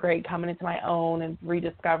been great coming into my own and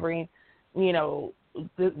rediscovering,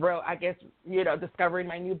 discovering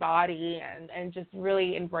my new body and just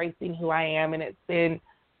really embracing who I am. And it's been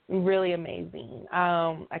really amazing.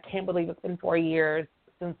 I can't believe it's been 4 years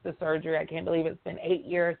since the surgery. I can't believe it's been 8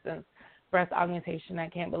 years since breast augmentation. I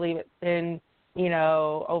can't believe it's been,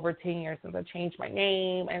 over 10 years since I changed my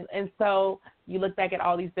name. And so you look back at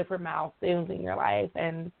all these different milestones in your life,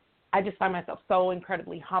 and I just find myself so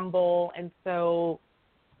incredibly humble and so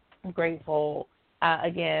grateful,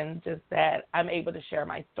 again, just that I'm able to share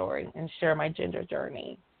my story and share my gender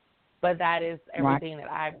journey. But that is everything that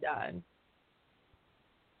I've done.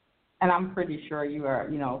 And I'm pretty sure you are,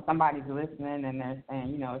 somebody's listening and they're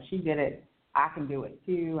saying, if she did it, I can do it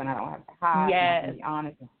too, and I don't have to hide. Yes. I can be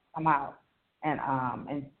honest and come out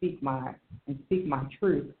and speak my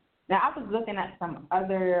truth. Now, I was looking at some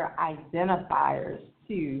other identifiers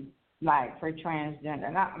too, like for transgender,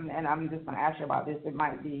 and I'm just going to ask you about this. It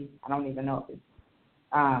might be, I don't even know if it's.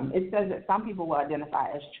 It says that some people will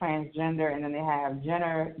identify as transgender, and then they have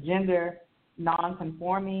gender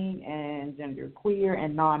non-conforming and gender queer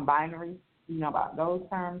and non-binary. Do you know about those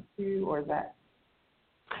terms too, or is that?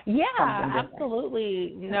 Yeah,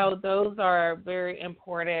 absolutely. No, those are very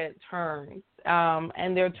important terms,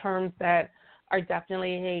 and they're terms that are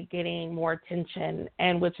definitely getting more attention,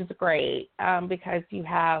 and which is great because you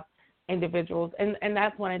have individuals, and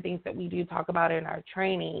that's one of the things that we do talk about in our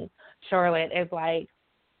training, Charlotte, is like,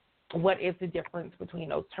 what is the difference between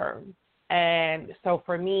those terms? And so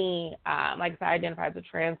for me, like I said, I identify as a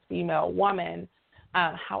trans female woman.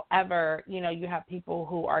 However, you have people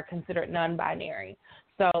who are considered non-binary.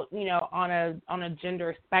 So, on a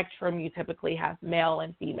gender spectrum, you typically have male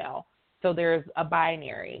and female. So there's a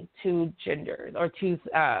binary, two genders, and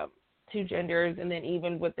then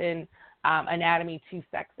even within anatomy, two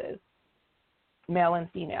sexes, male and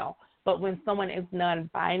female. But when someone is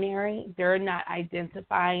non-binary, they're not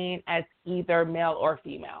identifying as either male or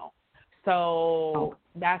female. So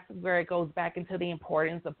that's where it goes back into the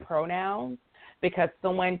importance of pronouns, because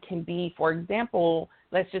someone can be, for example,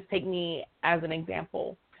 let's just take me as an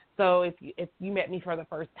example. So if you met me for the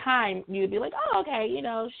first time, you'd be like, oh, okay,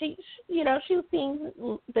 she seems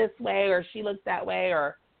this way, or she looks that way,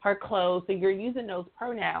 or her clothes. So you're using those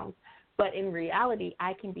pronouns. But in reality,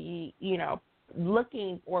 I can be,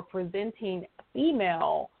 looking or presenting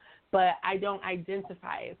female, but I don't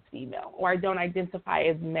identify as female or I don't identify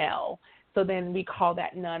as male. So then we call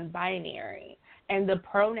that non-binary. And the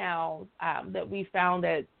pronouns that we found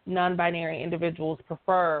that non-binary individuals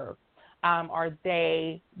prefer are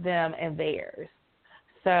they, them, and theirs.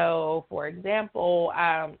 So, for example,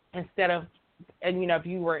 instead of, and if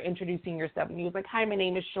you were introducing yourself and you was like, hi, my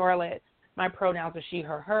name is Charlotte, my pronouns are she,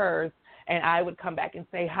 her, hers, and I would come back and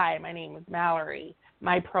say, hi, my name is Mallery,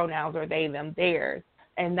 my pronouns are they, them, theirs.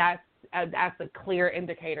 And that's a clear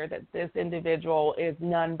indicator that this individual is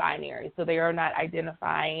non-binary. So they are not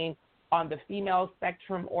identifying on the female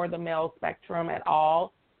spectrum or the male spectrum at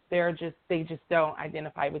all. They just don't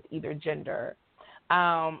identify with either gender.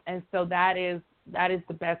 And so that is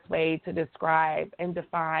the best way to describe and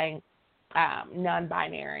define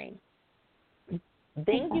non-binary.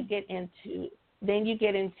 Then you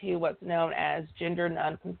get into what's known as gender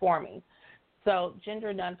nonconforming. So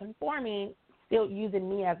gender nonconforming, still using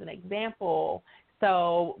me as an example.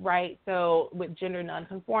 So with gender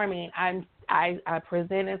nonconforming, I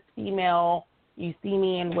present as female. You see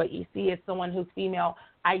me, and what you see is someone who's female.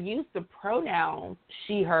 I use the pronouns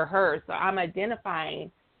she, her, hers. So I'm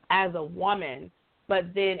identifying as a woman,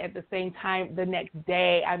 but then at the same time, the next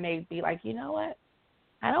day, I may be like, you know what?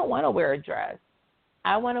 I don't want to wear a dress.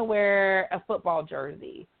 I want to wear a football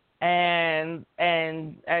jersey and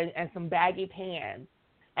some baggy pants,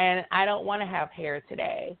 and I don't want to have hair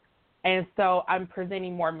today. And so I'm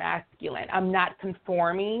presenting more masculine. I'm not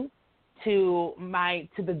conforming to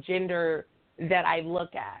the gender that I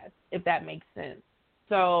look at, if that makes sense.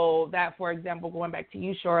 So that, for example, going back to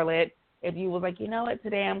you, Charlotte, if you was like, you know what,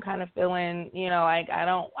 today I'm kind of feeling, like I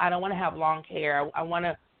don't want to have long hair. I want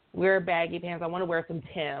to wear baggy pants. I want to wear some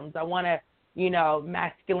Timbs. I want to,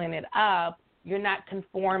 masculine it up. You're not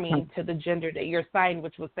conforming to the gender that you're assigned,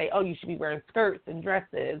 which would say, oh, you should be wearing skirts and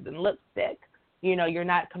dresses and lipstick. You're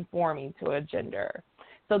not conforming to a gender.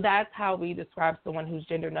 So that's how we describe someone who's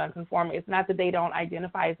gender nonconforming. It's not that they don't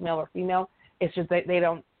identify as male or female. It's just that they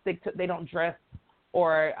don't dress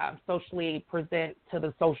or socially present to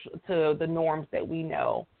the norms that we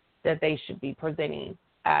know that they should be presenting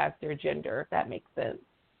as their gender, if that makes sense.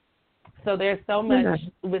 So there's so much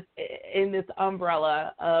in this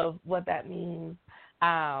umbrella of what that means.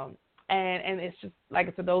 And it's just, like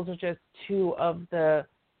I said, those are just two of the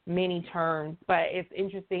many terms. But it's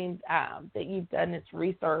interesting that you've done this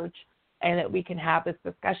research and that we can have this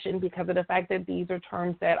discussion because of the fact that these are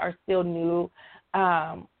terms that are still new,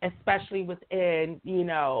 especially within,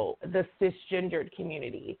 the cisgendered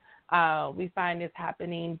community. We find this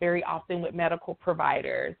happening very often with medical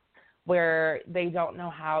providers where they don't know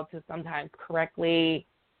how to sometimes correctly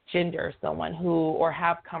gender someone or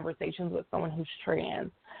have conversations with someone who's trans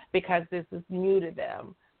because this is new to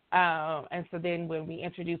them. And so then when we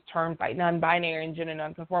introduce terms like non-binary and gender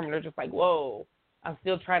nonconforming, they're just like, whoa, I'm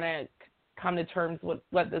still trying to come to terms with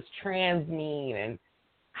what does trans mean and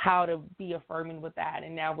how to be affirming with that.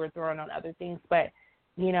 And now we're throwing on other things. But,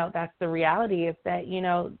 that's the reality is that,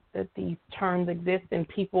 that these terms exist and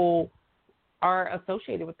people are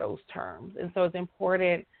associated with those terms. And so it's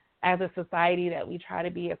important as a society that we try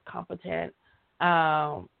to be as competent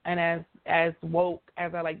and as woke,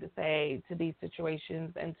 as I like to say, to these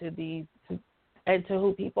situations and to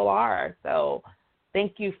who people are. So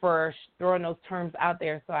thank you for throwing those terms out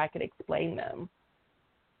there so I could explain them.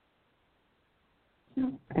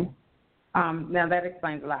 Okay. Now that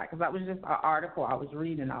explains a lot because that was just an article I was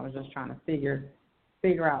reading. I was just trying to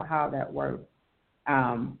figure out how that works.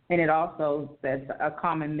 And it also says a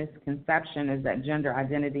common misconception is that gender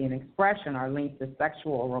identity and expression are linked to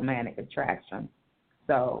sexual or romantic attraction.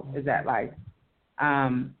 So is that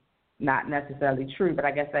not necessarily true, but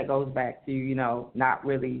I guess that goes back to, not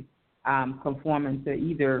really conforming to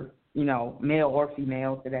either, male or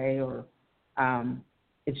female today, or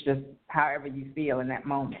it's just however you feel in that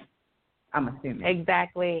moment, I'm assuming.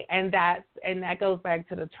 Exactly. And that goes back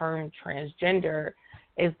to the term transgender,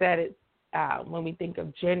 is that it's, when we think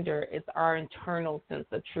of gender, it's our internal sense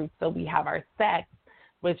of truth. So we have our sex,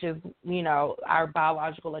 which is, our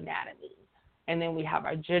biological anatomy. And then we have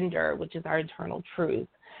our gender, which is our internal truth.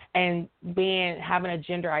 And having a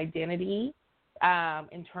gender identity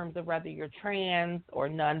in terms of whether you're trans or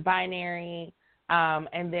non-binary,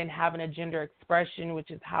 and then having a gender expression,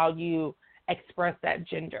 which is how you express that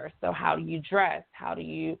gender. So how do you dress? How do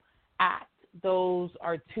you act? Those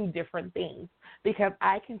are two different things. Because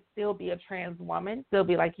I can still be a trans woman, still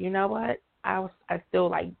be like, you know what? I still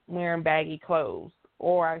like wearing baggy clothes,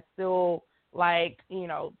 or I still like,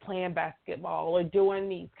 playing basketball or doing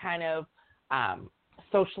these kind of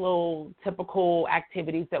social typical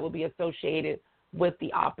activities that would be associated with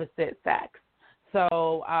the opposite sex.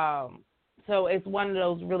 So it's one of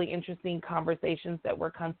those really interesting conversations that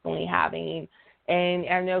we're constantly having. And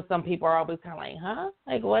I know some people are always kind of like, huh?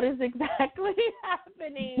 Like, what is exactly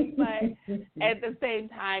happening? But at the same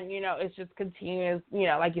time, it's just continuous,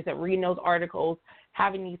 like you said, reading those articles,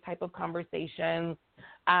 having these type of conversations.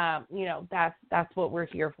 That's what we're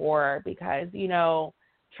here for, because,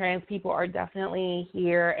 trans people are definitely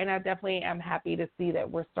here. And I definitely am happy to see that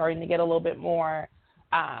we're starting to get a little bit more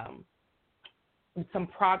some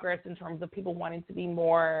progress in terms of people wanting to be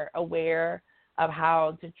more aware of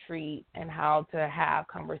how to treat and how to have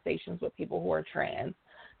conversations with people who are trans.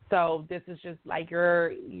 So this is just like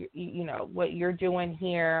what you're doing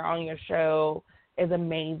here on your show is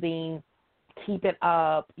amazing. Keep it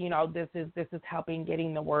up. This is helping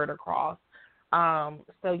getting the word across. But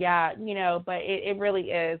it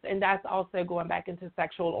really is. And that's also going back into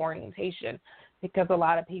sexual orientation, because a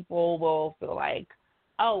lot of people will feel like,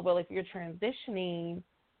 oh, well, if you're transitioning,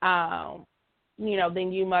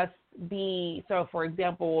 then you must be, so for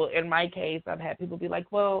example, in my case, I've had people be like,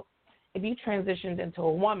 well, if you transitioned into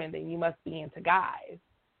a woman, then you must be into guys.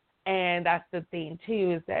 And that's the thing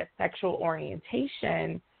too, is that sexual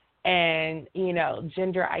orientation and,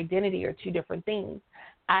 gender identity are two different things.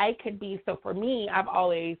 So for me, I've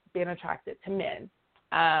always been attracted to men.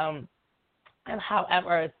 And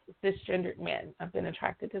however, cisgendered men, I've been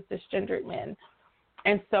attracted to cisgendered men.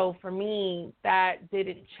 And so for me, that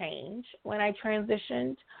didn't change when I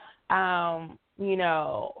transitioned,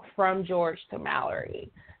 from George to Mallery.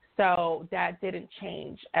 So that didn't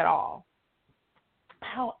change at all.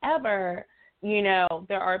 However,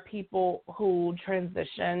 there are people who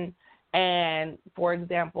transition, and, for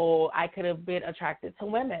example, I could have been attracted to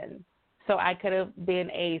women. So I could have been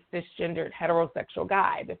a cisgendered heterosexual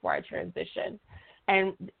guy before I transitioned.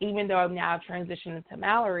 And even though I'm now transitioning into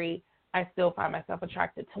Mallery, I still find myself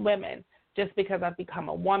attracted to women. Just because I've become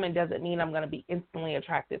a woman doesn't mean I'm going to be instantly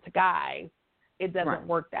attracted to guys. It doesn't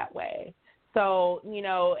work that way. So,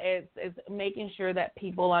 it's making sure that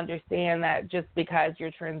people understand that just because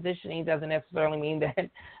you're transitioning doesn't necessarily mean that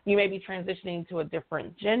you may be transitioning to a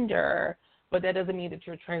different gender, but that doesn't mean that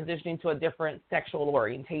you're transitioning to a different sexual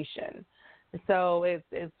orientation. So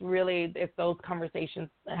it's really those conversations,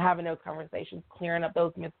 having those conversations, clearing up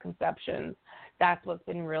those misconceptions. That's what's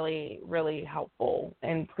been really, really helpful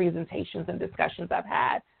in presentations and discussions I've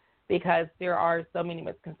had, because there are so many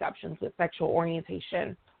misconceptions with sexual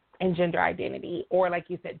orientation and gender identity, or like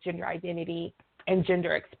you said, gender identity and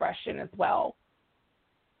gender expression as well.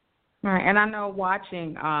 Right, and I know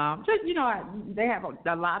watching, they have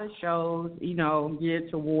a lot of shows, geared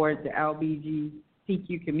towards the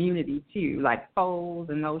LGBTQ community too, like Pose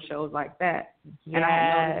and those shows like that. Yes. And I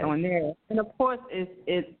had noticed on there, and of course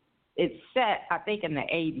it's set, I think, in the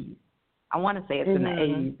 80s. I want to say it's in the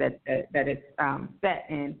 80s that it's set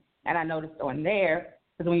in. And I noticed on there,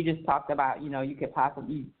 because when you just talked about, you could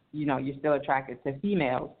possibly, you're still attracted to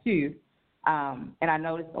females too. And I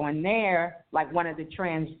noticed on there, like one of the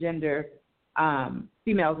transgender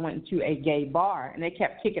females went into a gay bar, and they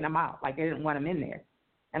kept kicking them out, like they didn't want them in there.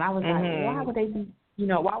 And I was like, why would they be,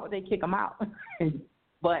 why would they kick them out?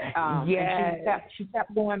 But and she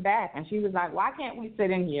kept going back, and she was like, why can't we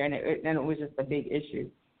sit in here? And it was just a big issue.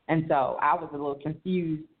 And so I was a little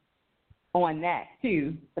confused on that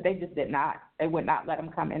too, but they just would not let them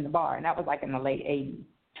come in the bar. And that was like in the late 80s.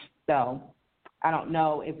 So I don't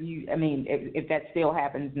know if that still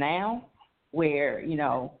happens now, where,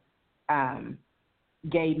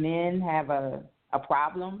 gay men have a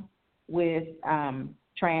problem with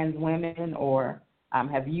trans women, or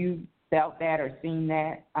have you felt that or seen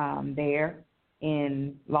that there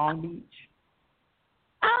in Long Beach?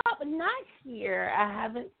 Not here. I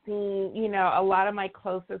haven't seen, a lot of my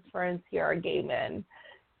closest friends here are gay men.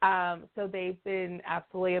 So they've been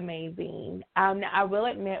absolutely amazing. Now, I will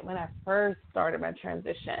admit, when I first started my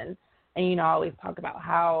transition, and, I always talk about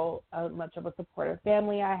how much of a supportive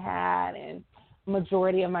family I had, and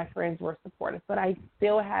majority of my friends were supportive, but I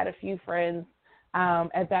still had a few friends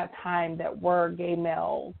at that time that were gay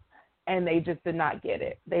males, and they just did not get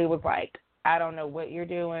it. They was like, I don't know what you're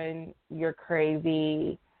doing. You're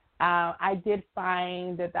crazy. I did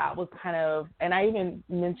find that was kind of, and I even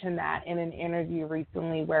mentioned that in an interview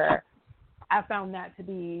recently, where I found that to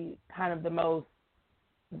be kind of the most,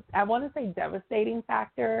 I want to say, devastating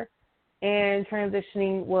factor in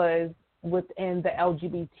transitioning was within the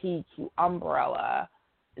LGBTQ umbrella.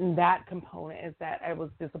 And that component is that I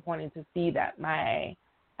was disappointed to see that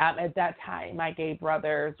at that time, my gay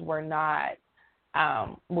brothers were not,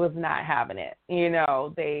 was not having it.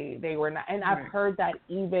 They were not. And I've heard that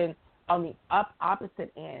even on the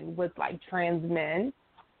opposite end with like trans men,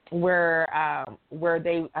 where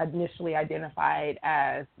they initially identified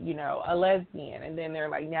as, you know, a lesbian, and then they're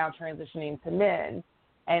like now transitioning to men,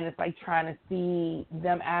 and it's like trying to see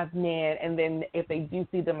them as men, and then if they do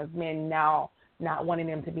see them as men, now not wanting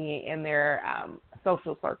them to be in their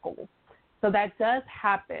social circles. So that does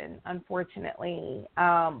happen, unfortunately.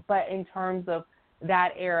 But in terms of that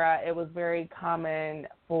era, it was very common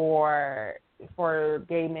for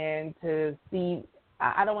gay men to see,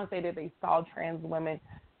 I don't want to say that they saw trans women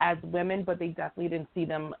as women, but they definitely didn't see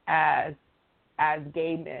them as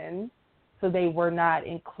gay men. So they were not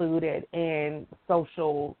included in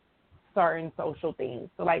certain social things.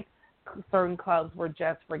 So like certain clubs were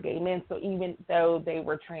just for gay men. So even though they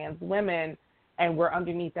were trans women and were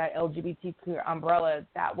underneath that LGBTQ umbrella,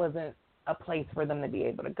 that wasn't a place for them to be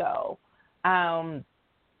able to go.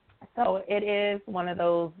 So it is one of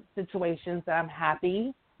those situations that I'm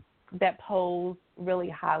happy that Pose really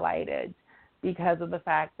highlighted, because of the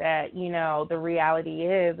fact that, you know, the reality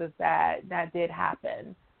is that did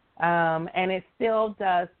happen. And it still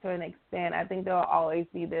does to an extent. I think there'll always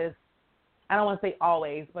be this, I don't want to say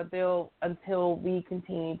always, but until we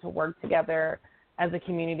continue to work together as a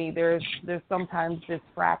community, there's sometimes this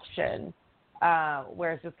fraction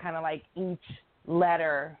where it's just kind of like each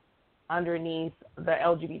letter underneath the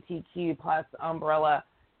LGBTQ plus umbrella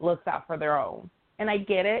looks out for their own. And I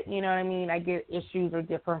get it, you know what I mean? I get issues are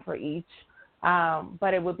different for each.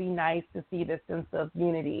 But it would be nice to see this sense of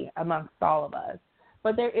unity amongst all of us.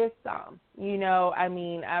 But there is some, you know, I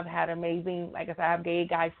mean, I've had amazing, like I said, I have gay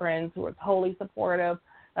guy friends who are totally supportive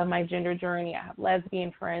of my gender journey. I have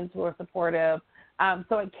lesbian friends who are supportive.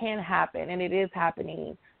 So it can happen, and it is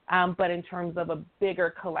happening. But in terms of a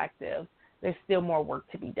bigger collective, there's still more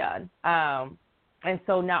work to be done. And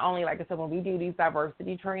so not only, like I said, when we do these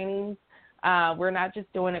diversity trainings, we're not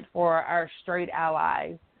just doing it for our straight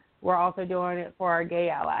allies. We're also doing it for our gay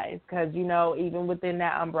allies, because, you know, even within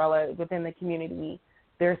that umbrella, within the community,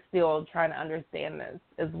 they're still trying to understand this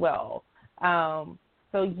as well.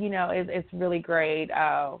 So, you know, it's really great.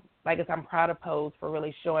 Like I said, I'm proud of Pose for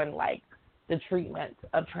really showing, like, the treatment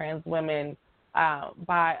of trans women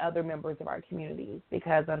by other members of our communities,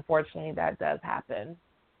 because, unfortunately, that does happen.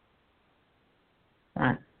 All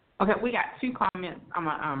right. Okay, we got two comments I'm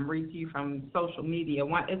going to read to you from social media.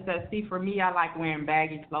 One, it says, see, for me, I like wearing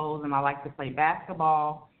baggy clothes, and I like to play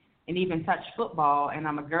basketball and even touch football, and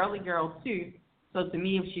I'm a girly girl, too. So to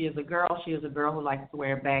me, if she is a girl who likes to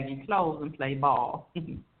wear baggy clothes and play ball.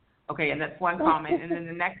 Okay, and that's one comment. And then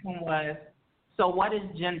the next one was, so what is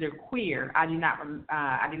gender queer? I do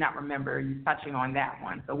not remember you touching on that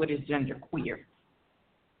one. So what is gender queer?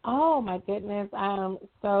 Oh, my goodness. I'm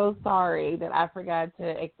so sorry that I forgot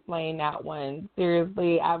to explain that one.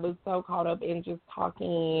 Seriously, I was so caught up in just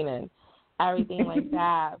talking and everything like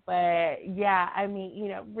that. But, yeah, I mean, you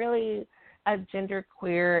know, really a gender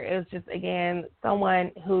queer is just, again, someone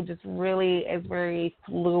who just really is very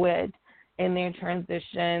fluid in their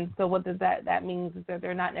transition. So what does that means is that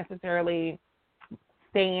they're not necessarily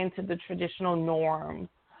staying to the traditional norms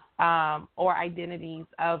or identities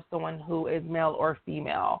of someone who is male or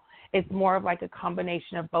female. It's more of like a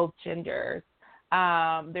combination of both genders.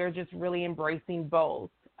 They're just really embracing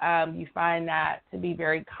both. You find that to be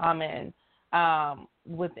very common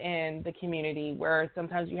within the community, where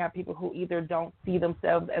sometimes you have people who either don't see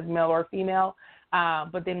themselves as male or female,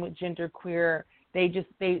 but then with gender queer,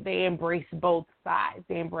 they embrace both sides.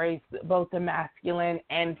 They embrace both the masculine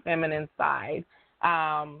and feminine side.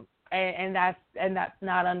 And that's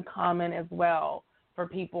not uncommon as well for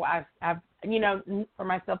people. I've you know, for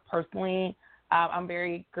myself personally, I'm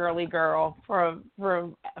very girly girl for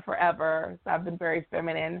forever. So I've been very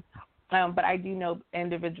feminine. But I do know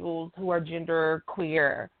individuals who are gender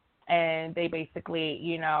queer, and they basically,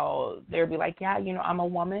 you know, they'll be like, yeah, you know, I'm a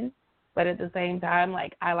woman, but at the same time,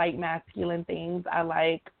 like, I like masculine things. I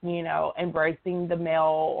like, you know, embracing the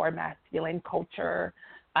male or masculine culture.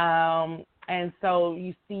 And so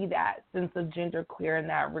you see that sense of gender queer in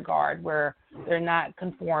that regard, where they're not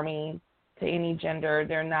conforming to any gender.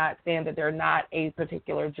 They're not saying that they're not a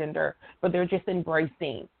particular gender, but they're just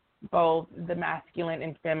embracing both the masculine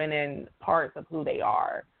and feminine parts of who they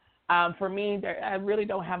are. For me, I really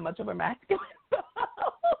don't have much of a masculine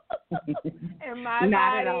in my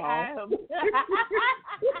Not body. at all.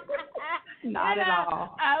 Not at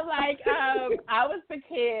all. I'm like, I was the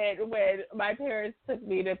kid when my parents took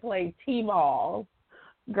me to play T-ball.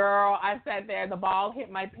 Girl, I sat there, the ball hit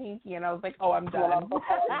my pinky, and I was like, oh, I'm done.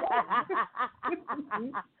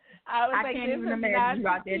 I can't even imagine you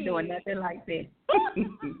out there doing nothing like that.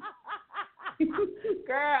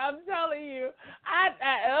 Girl, I'm telling you,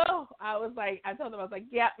 I was like, I told them, I was like,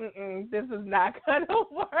 yeah, this is not gonna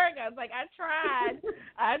work. I was like, I tried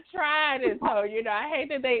it. So, you know, I hate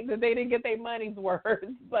that they didn't get their money's worth,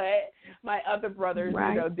 but my other brothers,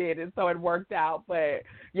 you know, did, and so it worked out. But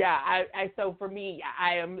yeah, I so for me,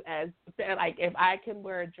 I am as like, if I can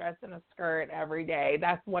wear a dress and a skirt every day,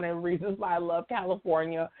 that's one of the reasons why I love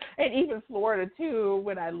California and even Florida too.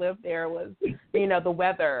 When I lived there, was, you know, the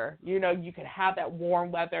weather. You know, you could have that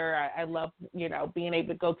warm weather. I love, you know, being able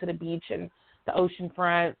to go to the beach and the ocean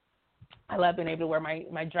front. I love being able to wear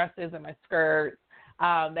my dresses and my skirts.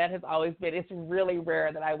 That has always been. It's really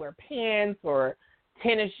rare that I wear pants or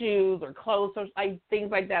tennis shoes or clothes or like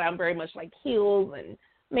things like that. I'm very much like heels and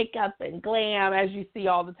makeup and glam, as you see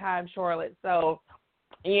all the time, Charlotte. So,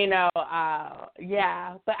 you know,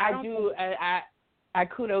 yeah. But I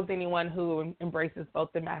kudos anyone who embraces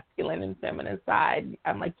both the masculine and feminine side.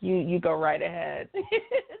 I'm like, you go right ahead.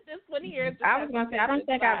 Just when you hear. I was gonna say, I don't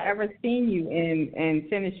think I've ever seen you in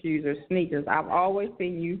tennis shoes or sneakers. I've always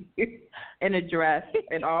seen you in a dress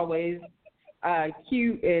and always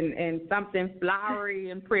cute and something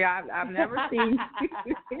flowery and pretty. I've never seen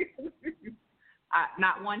you.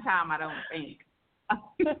 Not one time, I don't think.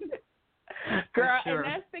 Girl, sure. And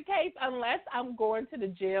that's the case unless I'm going to the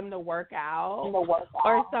gym to work out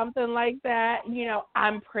or something like that. You know,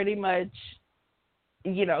 I'm pretty much,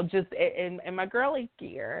 you know, just in my girly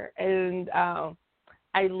gear, and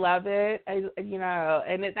I love it. You know,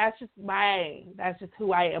 and that's just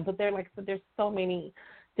who I am. But there's so many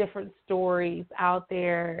different stories out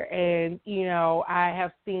there, and you know, I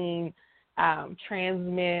have seen trans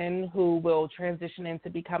men who will transition into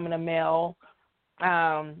becoming a male,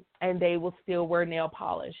 and they will still wear nail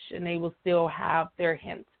polish, and they will still have their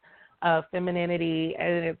hints of femininity,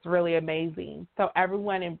 and it's really amazing. So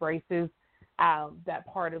everyone embraces that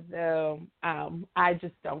part of them. I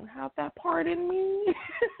just don't have that part in me.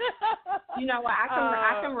 You know what?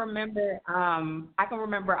 I can remember. I can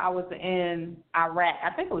remember I was in Iraq.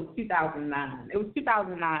 I think it was 2009. It was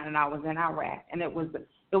 2009, and I was in Iraq, and it was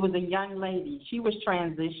a young lady. She was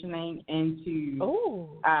transitioning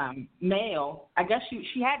into male. I guess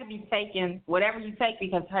she had to be taking whatever you take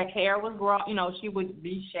because her hair was growing. You know, she would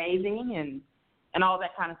be shaving and all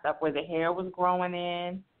that kind of stuff where the hair was growing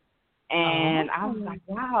in. And I was like,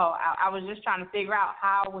 wow. I was just trying to figure out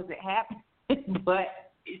how was it happening, but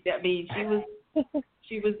I mean,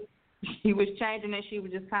 she was changing it. She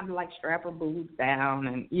would just kind of like strap her boobs down,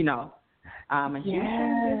 and you know, and she was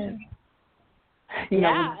transitioning.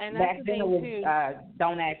 Yeah, and that's back the then thing it was too.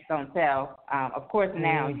 Don't ask, don't tell. Of course,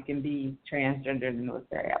 now you can be transgender in the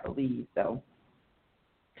military, I believe. So.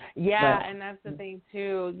 Yeah, and that's the thing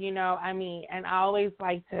too. You know, I mean, and I always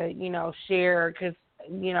like to, you know, share because,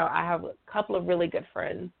 you know, I have a couple of really good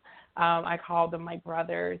friends. I call them my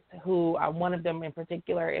brothers, who one of them in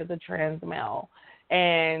particular is a trans male,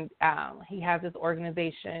 and he has this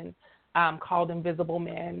organization called Invisible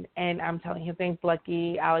Men, and I'm telling you, his name's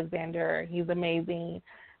Lucky Alexander. He's amazing.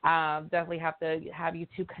 Definitely have to have you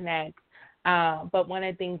two connect. But one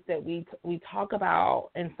of the things that we talk about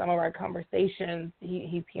in some of our conversations,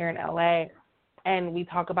 he's here in LA, and we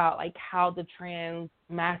talk about like how the trans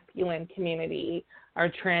masculine community or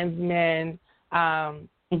trans men,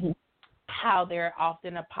 how they're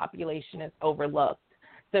often a population that's overlooked.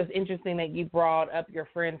 So it's interesting that you brought up your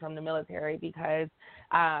friend from the military because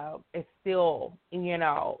it's still, you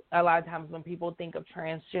know, a lot of times when people think of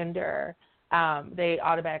transgender, they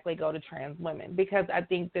automatically go to trans women because I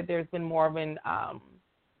think that there's been more of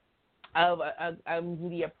a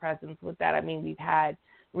media presence with that. I mean, we've had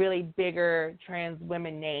really bigger trans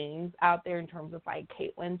women names out there in terms of like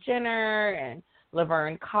Caitlyn Jenner and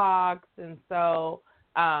Laverne Cox, and so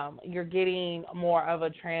you're getting more of a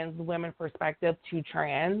trans women perspective to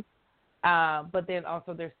trans. But then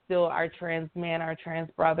also there's still our trans men, our trans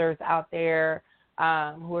brothers out there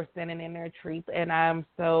who are sending in their treats. And I'm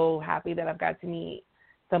so happy that I've got to meet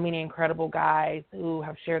so many incredible guys who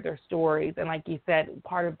have shared their stories. And like you said,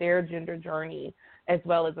 part of their gender journey as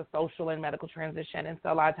well as a social and medical transition. And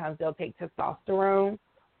so a lot of times they'll take testosterone,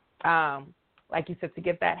 like you said, to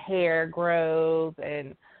get that hair growth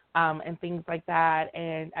and things like that.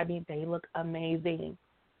 And, I mean, they look amazing.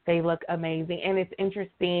 They look amazing. And it's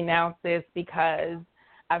interesting now, sis, because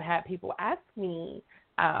I've had people ask me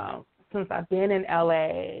since I've been in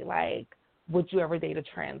L.A., like, would you ever date a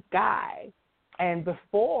trans guy? And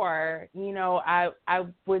before, you know, I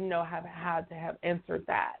wouldn't know how to have answered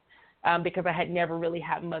that because I had never really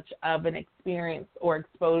had much of an experience or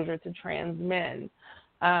exposure to trans men.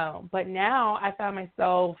 But now I found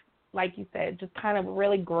myself, like you said, just kind of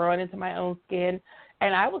really growing into my own skin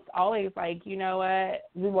And I was always like, you know what?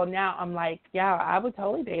 Well, now I'm like, yeah, I would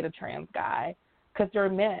totally date a trans guy because they're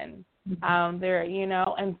men. They're,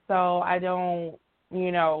 and so I don't,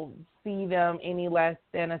 see them any less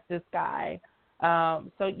than a cis guy.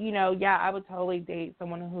 So, yeah, I would totally date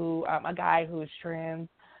someone a guy who is trans.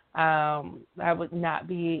 That would not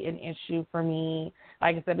be an issue for me.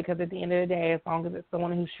 Like I said, because at the end of the day, as long as it's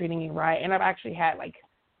someone who's treating me right, and I've actually had like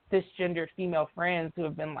cisgendered female friends who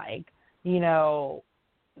have been like, does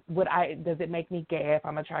it make me gay if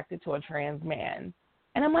I'm attracted to a trans man?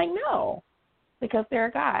 And I'm like, no, because they're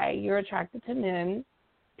a guy. You're attracted to men,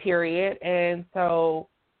 period. And so,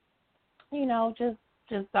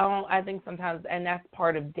 just don't. I think sometimes, and that's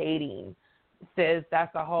part of dating, sis.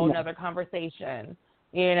 That's a whole nother conversation,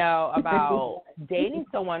 about dating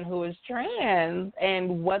someone who is trans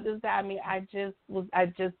and what does that mean. I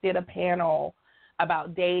just did a panel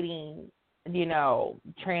about dating,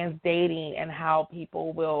 trans dating, and how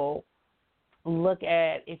people will look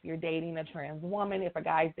at if you're dating a trans woman, if a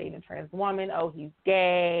guy's dating a trans woman, oh, he's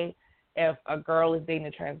gay. If a girl is dating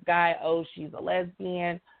a trans guy, oh, she's a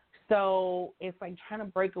lesbian. So it's like trying to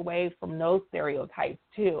break away from those stereotypes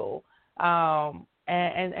too. And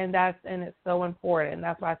it's so important. And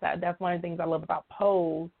that's why I said that's one of the things I love about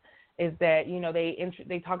Pose is that,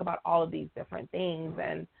 they talk about all of these different things.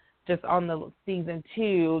 And just on the season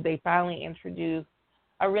 2, they finally introduced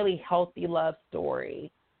a really healthy love story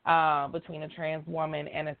between a trans woman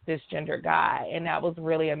and a cisgender guy. And that was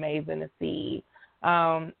really amazing to see.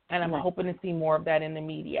 And I'm hoping to see more of that in the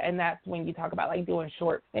media. And that's when you talk about like doing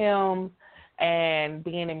short films and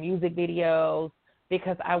being in music videos,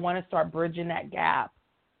 because I want to start bridging that gap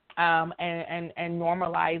and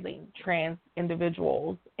normalizing trans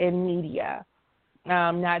individuals in media,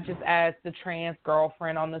 not just as the trans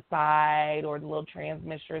girlfriend on the side or the little trans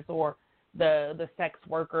mistress or the sex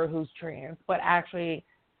worker who's trans, but actually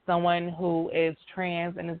someone who is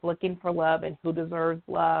trans and is looking for love and who deserves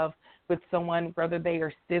love with someone, whether they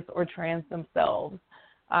are cis or trans themselves.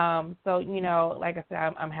 So, like I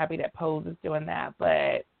said, I'm happy that Pose is doing that.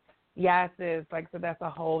 But, yes, like I said, that's a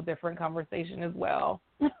whole different conversation as well.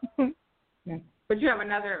 But you have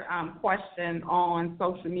another question on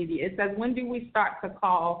social media. It says, when do we start to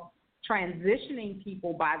call transitioning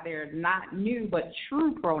people by their not new but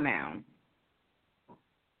true pronouns?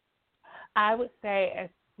 I would say as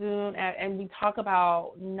soon as, and we talk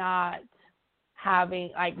about not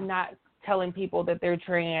telling people that they're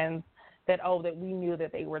trans, that we knew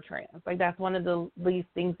that they were trans. Like, that's one of the least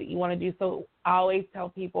things that you want to do. So I always tell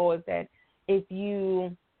people is that if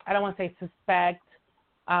you, I don't want to say suspect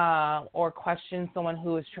or question someone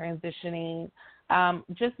who is transitioning,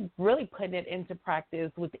 just really putting it into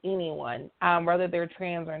practice with anyone, whether they're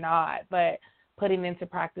trans or not, but putting into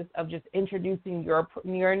practice of just introducing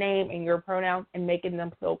your name and your pronouns and making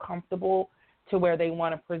them feel comfortable to where they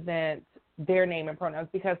want to present their name and pronouns,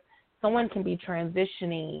 because someone can be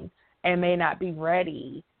transitioning and may not be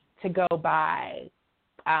ready to go by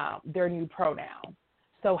their new pronoun.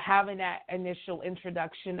 So having that initial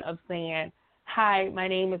introduction of saying, hi, my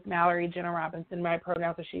name is Mallery Jenna Robinson, my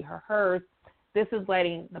pronouns are she, her, hers. This is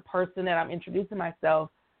letting the person that I'm introducing myself,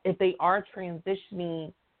 if they are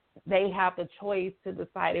transitioning, they have the choice to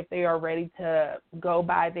decide if they are ready to go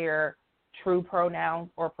by their true pronouns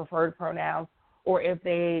or preferred pronouns, or if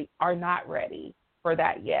they are not ready for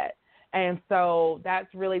that yet. And so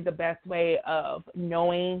that's really the best way of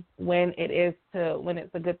knowing when it's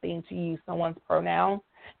a good thing to use someone's pronouns,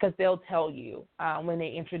 because they'll tell you when they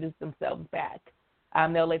introduce themselves back.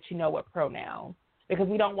 They'll let you know what pronouns, because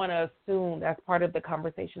we don't want to assume. That's part of the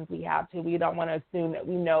conversations we have too. We don't want to assume that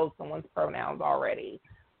we know someone's pronouns already.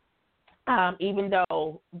 Even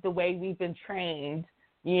though the way we've been trained,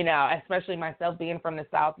 especially myself being from the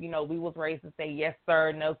South, we was raised to say yes,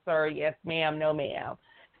 sir, no, sir, yes, ma'am, no, ma'am.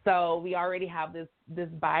 So we already have this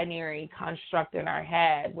binary construct in our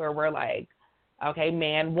head where we're like, okay,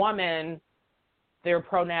 man, woman, their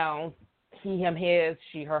pronouns, he, him, his,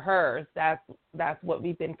 she, her, hers. That's what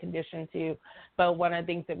we've been conditioned to. But one of the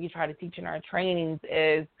things that we try to teach in our trainings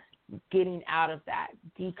is getting out of that,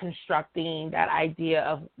 deconstructing that idea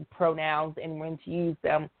of pronouns and when to use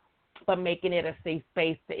them, but making it a safe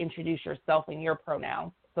space to introduce yourself and your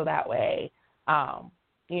pronouns. So that way,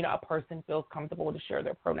 a person feels comfortable to share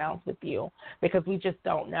their pronouns with you, because we just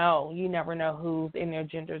don't know. You never know who's in their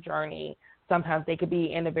gender journey. Sometimes they could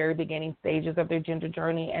be in the very beginning stages of their gender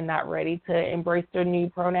journey and not ready to embrace their new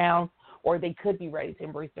pronouns, or they could be ready to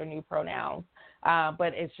embrace their new pronouns.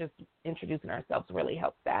 But it's just introducing ourselves really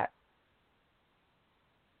helps that.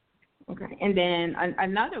 Okay. And then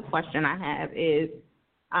another question I have is,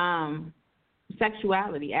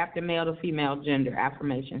 sexuality after male to female gender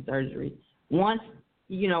affirmation surgery. Once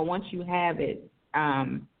you have it,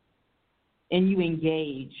 and you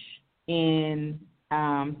engage in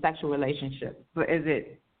sexual relationships, but is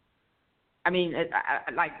it? I mean,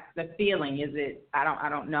 like the feeling, is it? I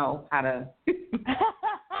don't know how to.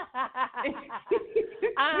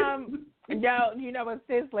 No, you know what,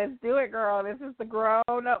 sis? Let's do it, girl. This is the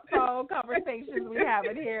grown-up phone conversations we have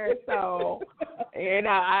in here. So,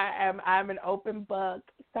 I'm an open book.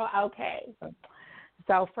 So, okay.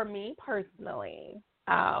 So, for me personally,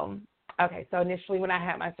 okay. So initially, when I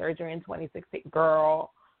had my surgery in 2016,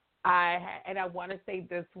 girl, I want to say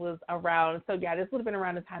this was around. So yeah, this would have been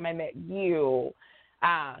around the time I met you,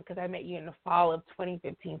 because I met you in the fall of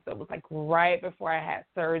 2015. So it was like right before I had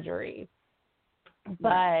surgery.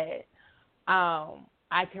 But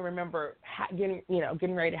I can remember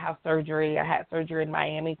getting ready to have surgery. I had surgery in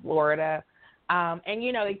Miami, Florida. And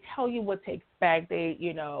they tell you what to expect. They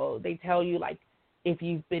tell you, like, if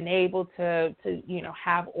you've been able to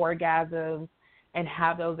have orgasms and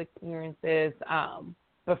have those experiences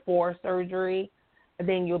before surgery,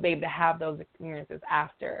 then you'll be able to have those experiences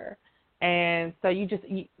after. And so you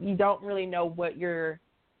don't really know what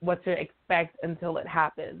to expect until it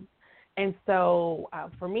happens. And so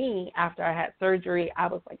for me, after I had surgery, I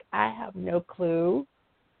was like, I have no clue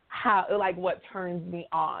what turns me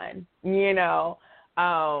on,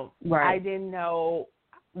 Right. I didn't know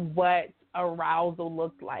what arousal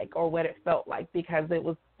looked like or what it felt like, because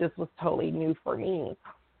this was totally new for me.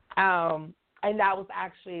 And that was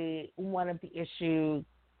actually one of the issues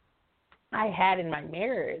I had in my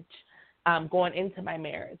marriage, going into my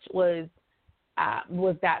marriage, was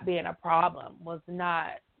that being a problem, was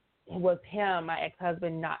him, my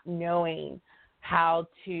ex-husband, not knowing how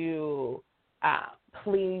to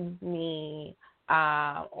please me,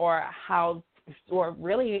 or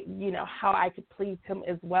really, how I could please him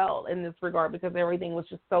as well in this regard, because everything was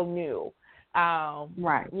just so new. Right.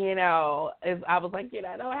 I was like,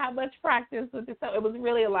 I don't have much practice with this. So it was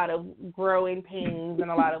really a lot of growing pains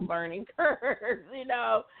and a lot of learning curves,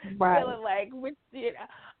 Right. feeling like,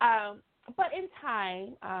 but in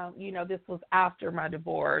time, this was after my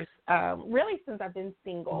divorce, really since I've been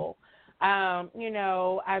single.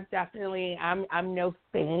 I've definitely, I'm no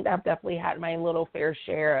saint. I've definitely had my little fair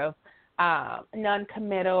share of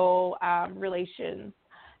non-committal relations.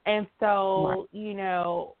 And so,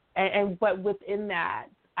 right. But within that,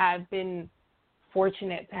 I've been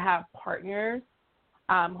fortunate to have partners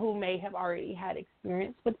who may have already had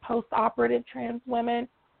experience with post-operative trans women,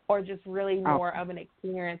 or just really more of an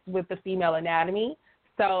experience with the female anatomy.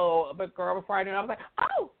 So, but girl, before I knew it, I was like,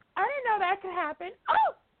 oh, I didn't know that could happen.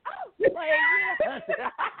 Oh, like, That's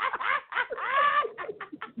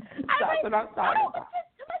what I'm talking about.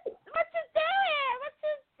 What you doing? What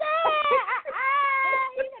you doing?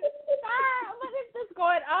 You gotta stop. What is this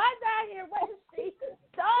going on down here? What is she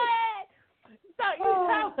doing? So,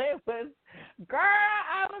 it was, girl,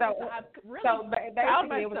 I was really. So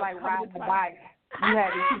basically, it was like riding the bike. You had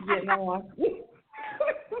to keep getting on.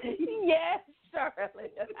 Yes,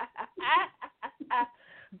 Shirley.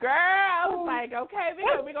 Girl, I was like, okay,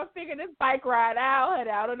 we're going to figure this bike ride out. And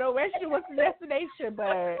I don't know where she was the destination,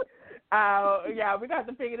 but yeah, we got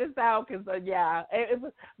to figure this out, because it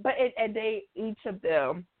was. But they, each of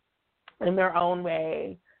them, in their own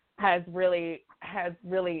way, has really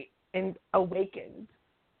awakened,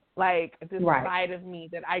 like, this right. side of me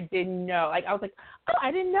that I didn't know. Like, I was like, oh,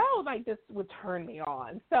 I didn't know, like, this would turn me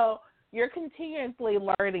on. So you're continuously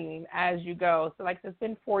learning as you go. So, like, it's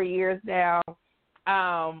been 4 years now.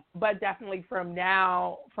 But definitely from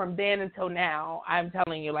then until now, I'm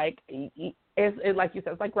telling you, like, it's like you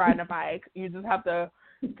said, it's like riding a bike. You just have to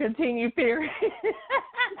continue figuring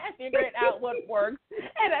out what works.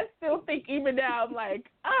 And I still think even now, I'm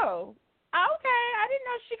like, oh, okay, I didn't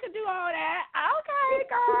know she could do all that. Okay,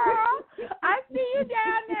 girl, I see you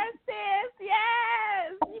down there, sis.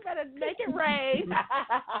 Yes, you better make it rain.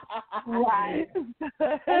 Right.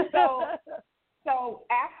 So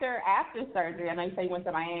after surgery, I know you say you went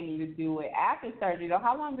to Miami to do it. After surgery, though,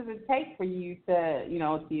 how long does it take for you to,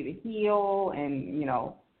 to heal, and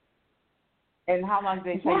and how long does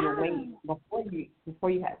it take you to wait before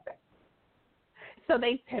you have sex? So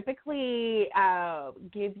they typically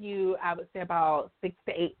give you, I would say, about 6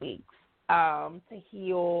 to 8 weeks to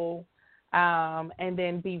heal, and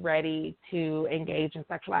then be ready to engage in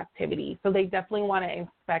sexual activity. So they definitely want to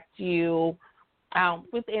inspect you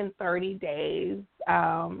within 30 days,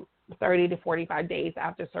 30 to 45 days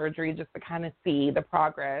after surgery, just to kind of see the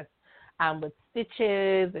progress with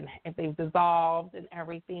stitches and if they've dissolved and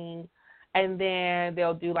everything. And then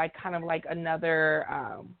they'll do kind of another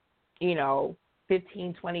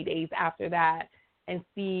 15, 20 days after that and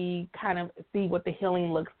see what the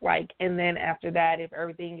healing looks like. And then after that, if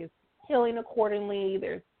everything is healing accordingly,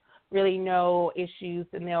 there's really no issues,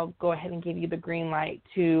 and they'll go ahead and give you the green light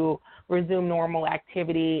to resume normal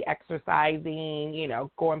activity, exercising,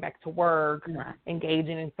 going back to work,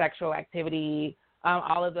 engaging in sexual activity,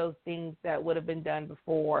 all of those things that would have been done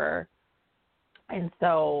before. And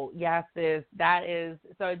so, yes, so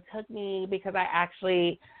it took me, because I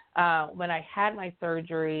actually, when I had my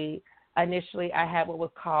surgery, initially I had what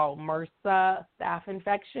was called MRSA, staph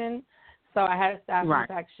infection. So I had a staph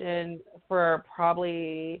infection for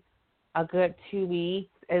probably a good 2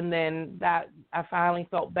 weeks, and then that I finally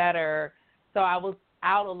felt better. So I was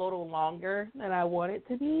out a little longer than I wanted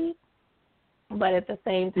to be. But at the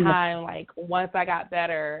same time, like, once I got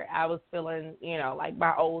better, I was feeling, like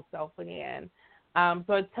my old self again. So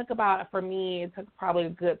it took probably a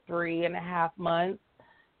good 3.5 months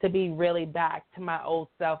to be really back to my old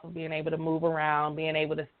self of being able to move around, being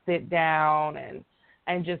able to sit down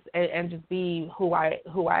and just be who I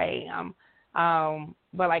am.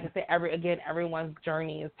 But like I said, everyone's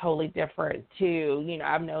journey is totally different too.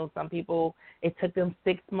 I've known some people, it took them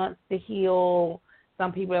 6 months to heal.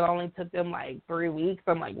 Some people, it only took them like 3 weeks.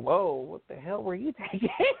 I'm like, whoa, what the hell were you taking?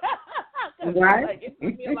 Right. Like, it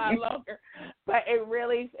took me a lot longer. But it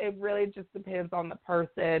really just depends on the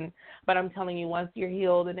person. But I'm telling you, once you're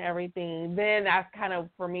healed and everything, then that's kind of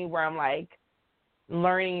for me where I'm like,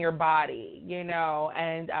 learning your body,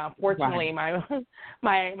 and fortunately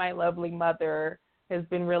my lovely mother has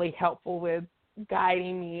been really helpful with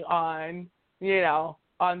guiding me on,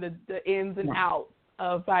 on the ins and outs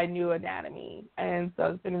of my new anatomy. And so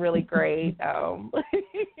it's been really great.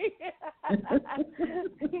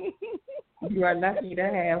 You are lucky to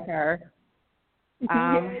have her.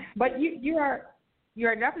 But you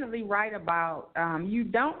are definitely right about you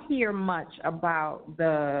don't hear much about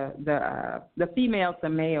the female to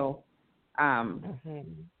male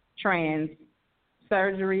trans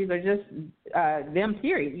surgeries, or just them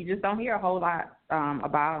period. You just don't hear a whole lot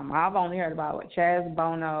about them. I've only heard about Chaz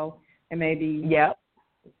Bono and maybe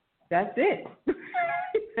that's it.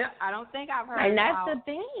 I don't think I've heard. And that's the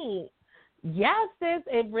thing. Yes, sis,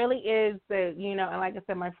 it really is. And like I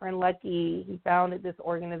said, my friend Lucky, he founded this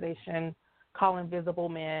organization called Invisible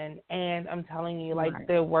Men, and I'm telling you, like,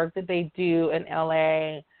 the work that they do in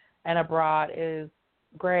LA and abroad is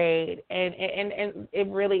great, and it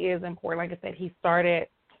really is important. Like I said, he started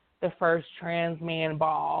the first trans man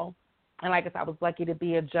ball, and like I said, I was lucky to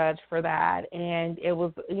be a judge for that, and it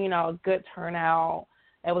was, a good turnout.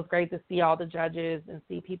 It was great to see all the judges and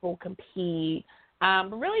see people compete,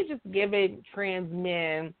 but really just giving trans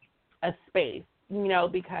men a space,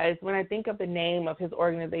 because when I think of the name of his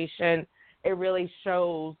organization, it really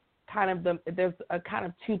shows there's a kind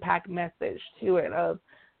of two-pack message to it of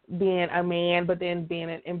being a man, but then being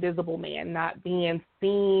an invisible man, not being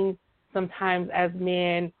seen sometimes as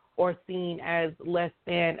men or seen as less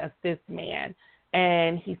than a cis man.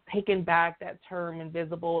 And he's taken back that term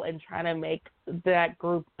invisible and trying to make that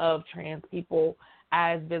group of trans people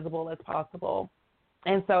as visible as possible.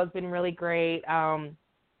 And so it's been really great,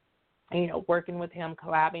 working with him,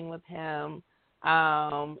 collabing with him.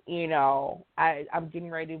 I'm getting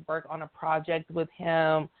ready to work on a project with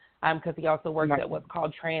him because he also works at what's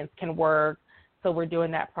called Trans Can Work. So we're doing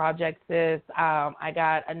that project, sis. I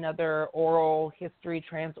got another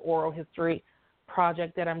trans oral history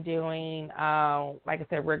project that I'm doing. Like I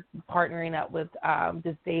said, we're partnering up with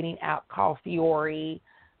this dating app called Fiori.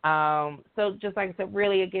 So just like I said,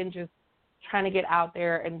 really, again, just trying to get out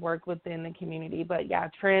there and work within the community. But, yeah,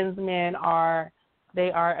 trans men are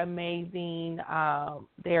amazing.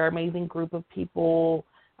 They're an amazing group of people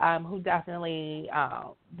who definitely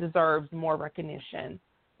deserves more recognition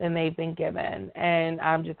than they've been given. And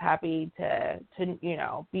I'm just happy to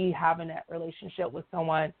be having that relationship with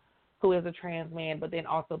someone who is a trans man, but then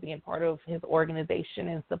also being part of his organization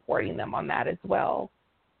and supporting them on that as well.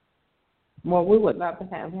 Well, we would love to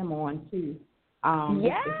have him on, too.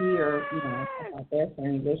 Yes. To hear, about their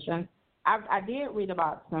transition. I did read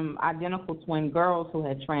about some identical twin girls who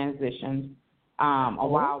had transitioned a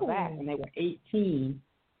while back, and they were 18.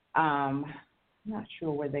 I'm not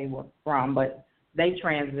sure where they were from, but they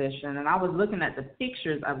transitioned. And I was looking at the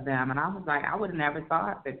pictures of them, and I was like, I would have never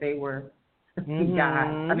thought that they were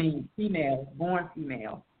guys. Females, born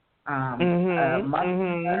female.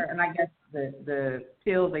 Muscular, and I guess the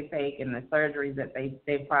pills they take and the surgeries that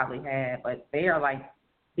they've probably had, but they are like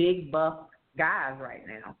big buff guys right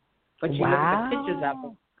now. But you look at the pictures of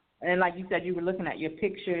them, and like you said, you were looking at your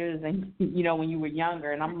pictures, and when you were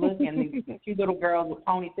younger, and I'm looking these two little girls with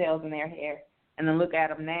ponytails in their hair, and then look at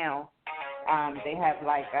them now. They have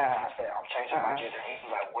like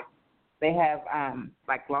they have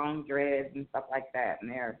like long dreads and stuff like that,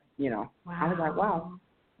 and they're, you know, wow. I was like, wow,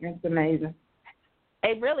 it's amazing.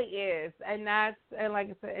 It really is, and like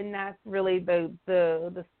I said, and that's really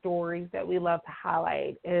the stories that we love to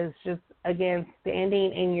highlight is just, again,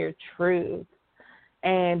 standing in your truth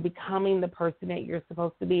and becoming the person that you're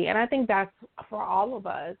supposed to be. And I think that's for all of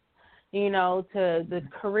us, you know, to the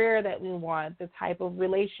career that we want, the type of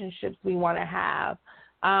relationships we want to have.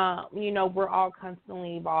 You know, we're all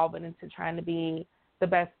constantly evolving into trying to be the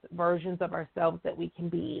best versions of ourselves that we can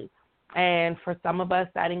be. And for some of us,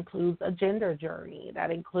 that includes a gender journey.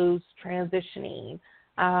 That includes transitioning.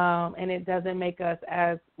 And it doesn't make us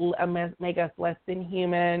less than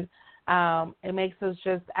human. It makes us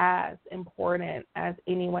just as important as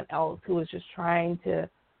anyone else who is just trying to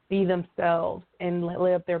be themselves and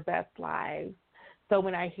live their best lives. So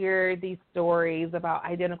when I hear these stories about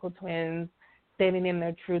identical twins standing in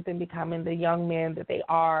their truth and becoming the young men that they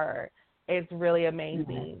are, it's really amazing.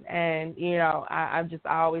 Mm-hmm. And, you know, I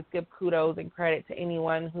always give kudos and credit to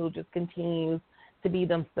anyone who just continues to be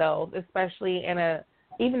themselves, especially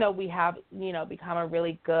even though we have, you know, become a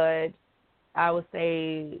really good, I would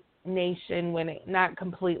say, nation, not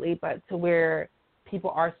completely, but to where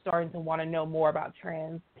people are starting to want to know more about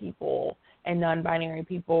trans people and non-binary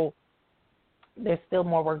people. There's still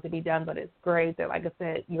more work to be done, but it's great that, like I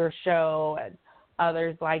said, your show and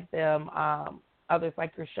others like them, others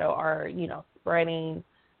like your show are, you know, spreading,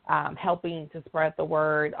 helping to spread the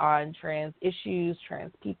word on trans issues,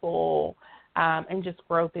 trans people, and just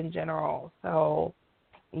growth in general. So,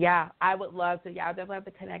 yeah, I would love to. Yeah, I'll definitely have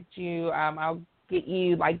to connect you. I'll get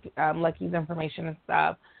you like Lucky's information and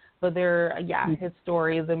stuff. But his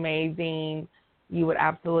story is amazing. You would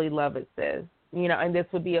absolutely love it, sis. You know, and this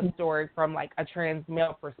would be a story from like a trans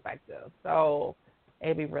male perspective. So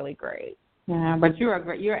it'd be really great. Yeah, but you're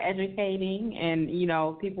educating, and, you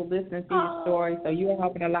know, people listening to your story, so you're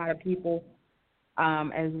helping a lot of people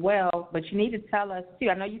as well. But you need to tell us too.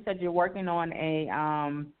 I know you said you're working on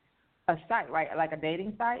a site, right? Like a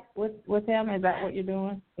dating site with him. Is that what you're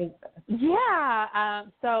doing? Yeah.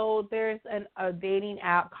 So there's a dating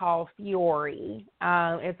app called Fiori.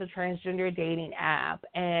 It's a transgender dating app,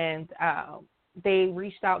 and they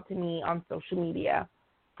reached out to me on social media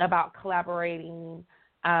about collaborating.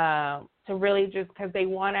 To really just because they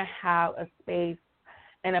want to have a space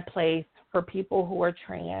and a place for people who are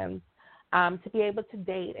trans to be able to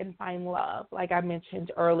date and find love. Like I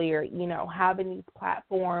mentioned earlier, you know, having these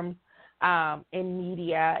platforms in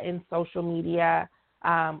media, in social media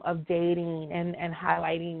of dating and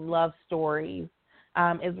highlighting love stories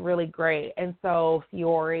is really great. And so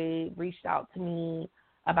Fiori reached out to me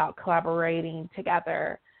about collaborating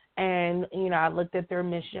together. And, you know, I looked at their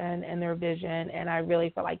mission and their vision, and I really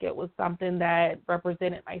felt like it was something that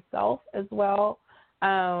represented myself as well.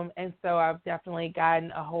 And so I've definitely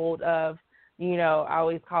gotten a hold of, you know, I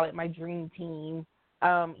always call it my dream team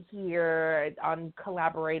here on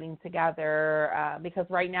collaborating together because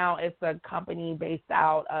right now it's a company based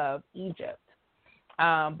out of Egypt.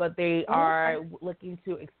 But they are looking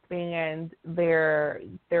to expand their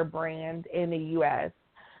brand in the U.S.,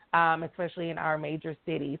 especially in our major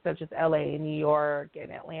cities such as L.A., New York,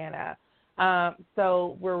 and Atlanta.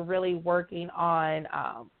 So we're really working on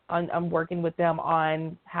I'm working with them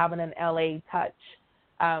on having an L.A. touch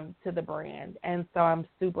to the brand. And so I'm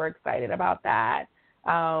super excited about that.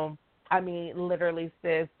 I mean, literally,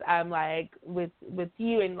 sis, I'm like with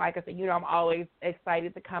you, and like I said, you know, I'm always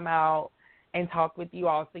excited to come out and talk with you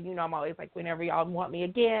all. So, you know, I'm always like, whenever y'all want me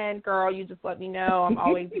again, girl, you just let me know. I'm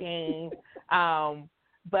always game.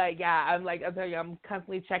 But yeah, I'm like, I'll tell you, I'm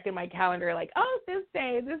constantly checking my calendar, like, oh, this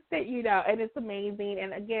day, you know, and it's amazing.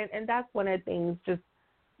 And again, and that's one of the things, just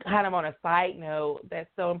kind of on a side note, that's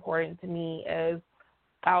so important to me is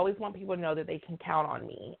I always want people to know that they can count on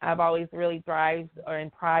me. I've always really thrived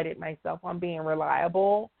and prided myself on being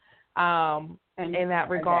reliable in that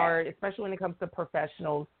regard, especially when it comes to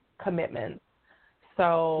professional commitments.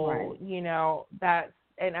 So, you know,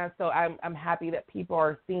 so I'm happy that people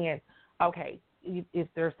are seeing, okay, if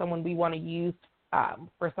there's someone we want to use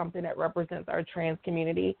for something that represents our trans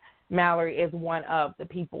community, Mallery is one of the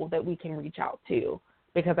people that we can reach out to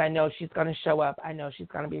because I know she's going to show up. I know she's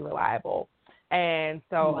going to be reliable. And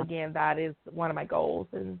so, again, that is one of my goals.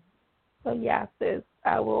 And so, yeah, sis,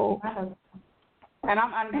 I will. And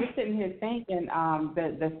I'm just sitting here thinking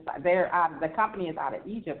the company is out of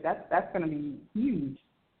Egypt. That's going to be huge.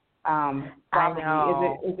 I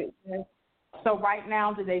know. Is it so right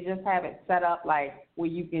now, do they just have it set up like where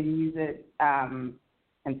you can use it in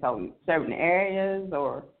certain areas,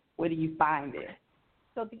 or Where do you find it?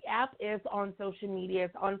 So the app is on social media.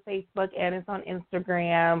 It's on Facebook and it's on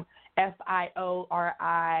Instagram,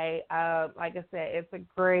 FIORI. Like I said, it's a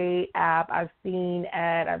great app. I've seen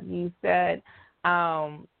it. I've used it,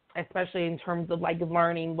 especially in terms of like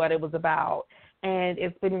learning what it was about. And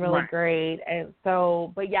it's been really great. And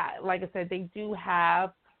so, but yeah, like I said, they do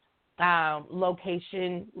have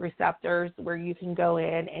location receptors where you can go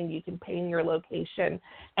in and you can ping your location,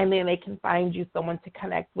 and then they can find you someone to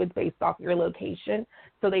connect with based off your location.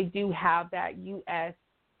 So they do have that U.S.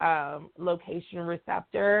 Location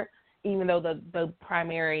receptor, even though the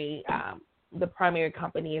primary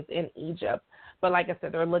company is in Egypt. But like I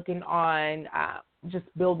said, they're looking on just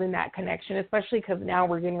building that connection, especially because now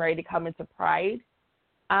we're getting ready to come into Pride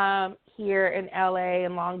here in LA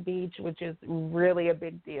and Long Beach, which is really a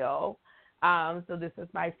big deal. So this is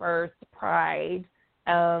my first Pride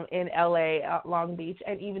in LA, Long Beach.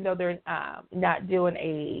 And even though they're not doing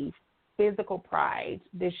a physical Pride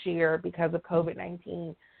this year because of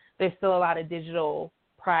COVID-19, there's still a lot of digital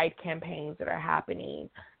Pride campaigns that are happening.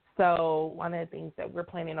 So one of the things that we're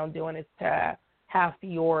planning on doing is to have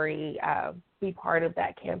Fiore be part of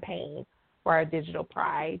that campaign for our digital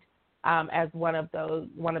Pride. As one of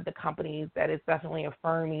the companies that is definitely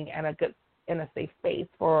affirming and a safe space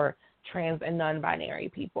for trans and non-binary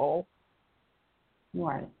people.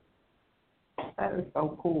 Right. That is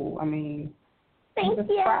so cool. I mean, thank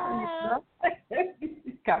you.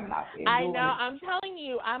 Coming out here. I know. I'm telling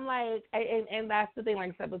you. I'm like, and that's the thing.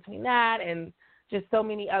 Like I said, between that and just so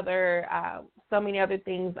many other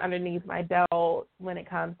things underneath my belt when it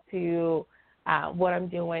comes to what I'm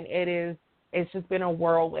doing, it's just been a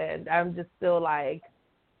whirlwind. I'm just still like,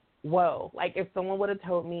 whoa. Like if someone would have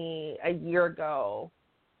told me a year ago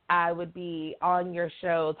I would be on your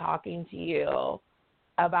show talking to you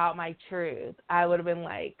about my truth, I would have been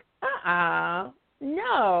like,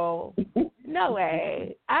 no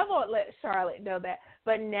way. I won't let Charlotte know that.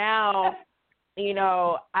 But now, you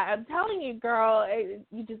know, I'm telling you, girl,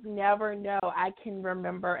 you just never know. I can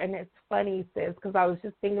remember, and it's funny, sis, because I was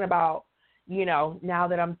just thinking about, you know, now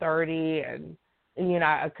that I'm 30 and, you know,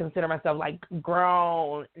 I consider myself like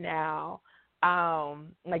grown now.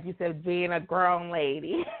 Like you said, being a grown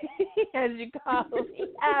lady, as you call me.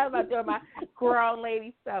 I'm doing my grown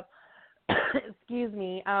lady stuff. Excuse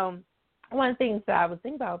me. One of the things that I was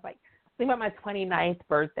thinking about was thinking about my 29th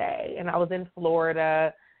birthday, and I was in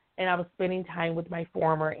Florida, and I was spending time with my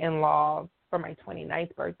former in-laws for my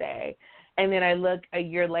 29th birthday. And then I look a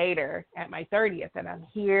year later at my 30th, and I'm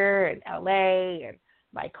here in LA, and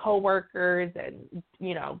my coworkers and,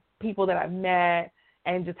 you know, people that I've met,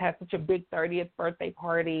 and just had such a big 30th birthday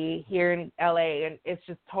party here in LA, and it's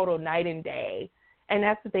just total night and day. And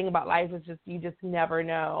that's the thing about life, is just you just never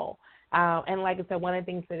know. And like I said, one of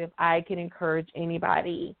the things that if I can encourage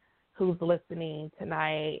anybody who's listening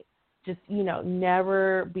tonight, just, you know,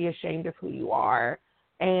 never be ashamed of who you are,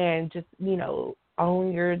 and just, you know,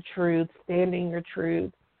 own your truth, stand in your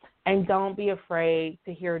truth, and don't be afraid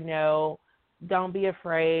to hear no. Don't be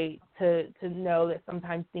afraid to know that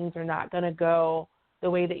sometimes things are not going to go the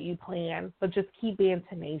way that you plan, but just keep being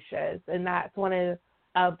tenacious. And that's one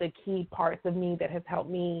of the key parts of me that has helped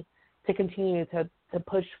me to continue to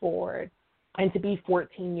push forward and to be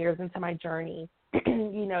 14 years into my journey,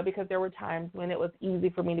 you know, because there were times when it was easy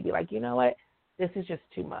for me to be like, you know what, this is just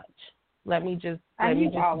too much.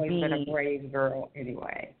 You've always been a brave girl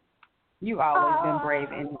anyway. You've always been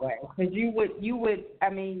brave anyway. Because you would. I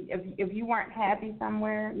mean, if you weren't happy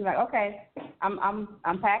somewhere, you're like, okay, I'm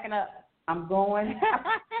packing up. I'm going.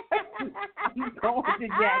 I'm going to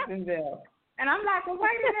Jacksonville. And I'm like, well,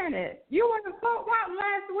 wait a minute. You were in Fort Walton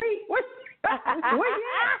last week. What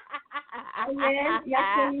and then,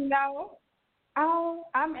 yes, you know. Oh,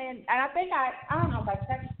 I'm in, and I don't know if I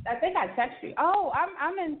texted you. Oh,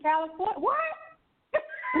 I'm in California. What?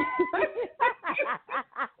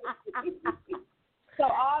 So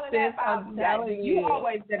all of that about you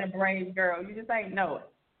always been a brave girl. You just ain't know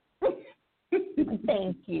it.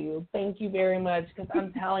 Thank you very much. Because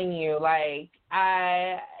I'm telling you,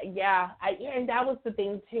 and that was the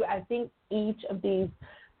thing too. I think each of these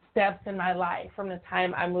steps in my life, from the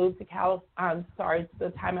time I moved to to the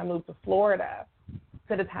time I moved to Florida,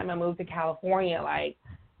 to the time I moved to California,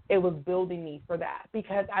 it was building me for that,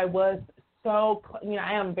 because I was so,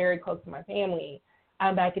 I am very close to my family.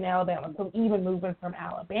 I'm back in Alabama, so even moving from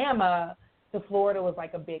Alabama to Florida was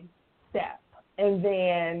like a big step. And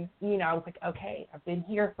then, I was like, okay, I've been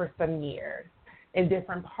here for some years in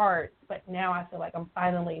different parts, but now I feel like I'm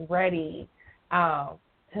finally ready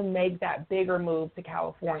to make that bigger move to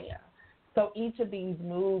California. So each of these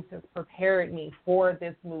moves has prepared me for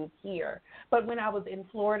this move here. But when I was in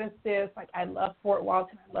Florida, sis, like I love Fort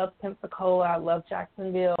Walton, I love Pensacola, I love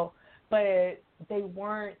Jacksonville, but they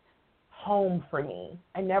weren't home for me.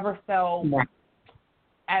 I never felt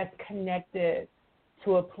as connected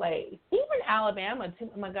to a place. Even Alabama, to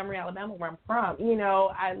Montgomery, Alabama, where I'm from, you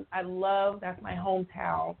know, I love, that's my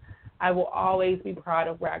hometown. I will always be proud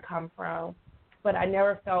of where I come from. But I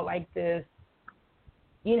never felt like this.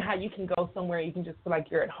 You know how you can go somewhere, you can just feel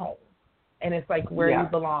like you're at home, and it's like where you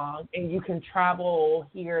belong, and you can travel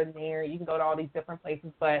here and there, you can go to all these different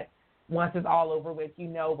places, but once it's all over with, you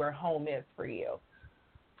know where home is for you.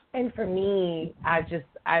 And for me,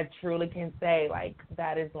 I truly can say, like,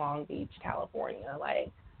 that is Long Beach, California.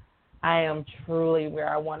 Like, I am truly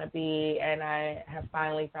where I want to be, and I have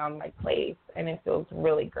finally found my place, and it feels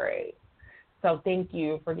really great. So thank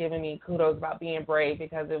you for giving me kudos about being brave,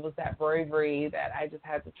 because it was that bravery that I just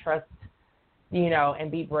had to trust, you know,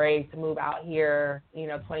 and be brave to move out here, you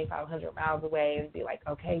know, 2,500 miles away and be like,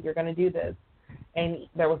 okay, you're going to do this. And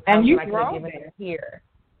there was something I could have given it here.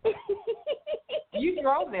 You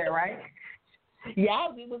drove there, right? Yeah,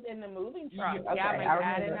 we was in the moving truck. Okay, yeah, my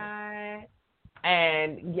dad and I.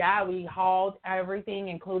 And, yeah, we hauled everything,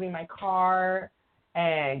 including my car,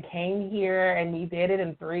 and came here, and we did it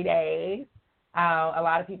in 3 days. A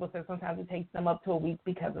lot of people say sometimes it takes them up to a week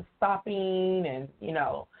because of stopping and, you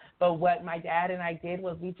know, but what my dad and I did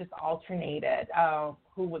was we just alternated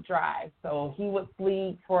who would drive. So he would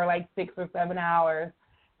sleep for like 6 or 7 hours,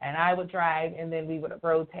 and I would drive, and then we would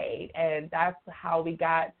rotate. And that's how we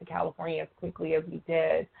got to California as quickly as we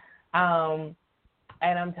did. And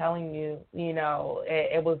I'm telling you, you know,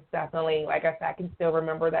 it was definitely, like I said, I can still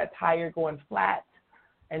remember that tire going flat,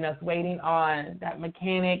 and us waiting on that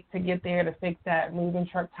mechanic to get there to fix that moving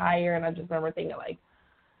truck tire. And I just remember thinking, like,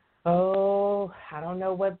 oh, I don't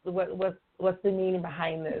know what's the meaning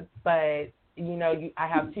behind this. But, you know, I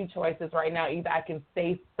have two choices right now. Either I can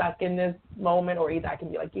stay stuck in this moment, or either I can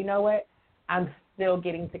be like, you know what, I'm still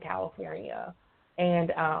getting to California.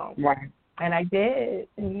 And and I did,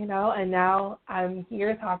 you know, and now I'm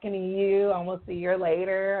here talking to you almost a year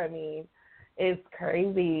later. I mean, it's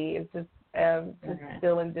crazy. It's just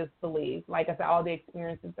still in disbelief. Like I said, all the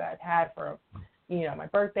experiences that I've had from, you know, my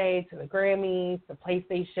birthday to the Grammys, to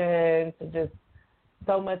PlayStation, to just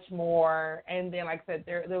so much more. And then, like I said,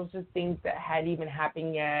 there was just things that hadn't even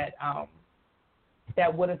happened yet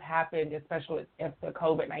that would have happened, especially if the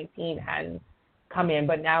COVID-19 hadn't come in.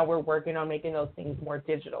 But now we're working on making those things more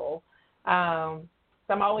digital.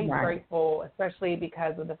 So I'm always grateful, especially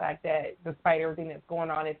because of the fact that despite everything that's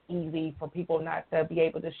going on, it's easy for people not to be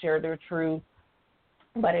able to share their truth.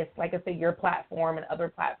 But it's, like I said, your platform and other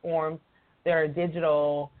platforms that are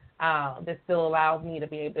digital that still allows me to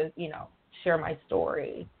be able to, you know, share my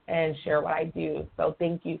story and share what I do. So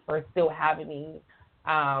thank you for still having me.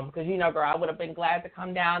 Because, you know, girl, I would have been glad to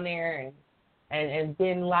come down there and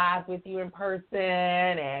been live with you in person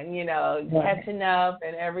and, you know, catching up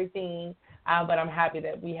and everything. But I'm happy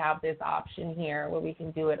that we have this option here where we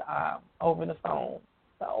can do it over the phone.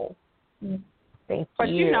 So thank you. But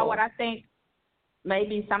you know what, I think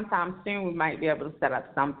maybe sometime soon we might be able to set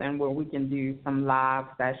up something where we can do some live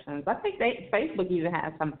sessions. I think Facebook even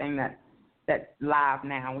has something that's live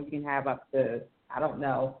now where you can have up to, I don't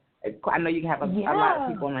know, I know you can have a lot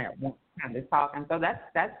of people in there kind of talking. So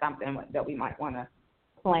that's something that we might want to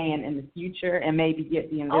plan in the future and maybe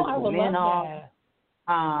get the Invisible Men off.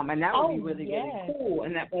 And that would be really, really cool.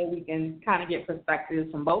 And that way we can kind of get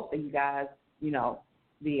perspectives from both of you guys, you know,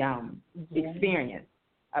 the experience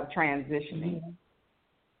of transitioning.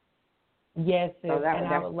 Yes, so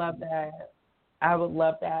I would love that. I would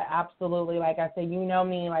love that. Absolutely. Like I said, you know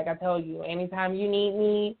me, like I told you, anytime you need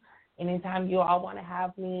me, anytime you all want to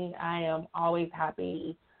have me, I am always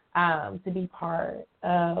happy to be part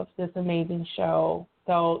of this amazing show.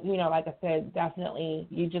 So, you know, like I said, definitely,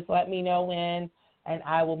 you just let me know when, and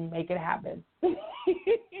I will make it happen.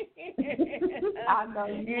 I know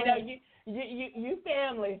you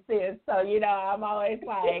family, sis. So, you know, I'm always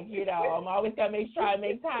like, you know, I'm always going to make sure I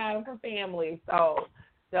make time for family. So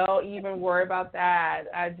don't even worry about that.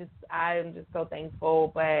 I am just so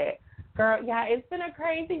thankful. But, girl, yeah, it's been a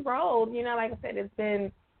crazy road. You know, like I said, it's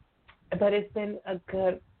been a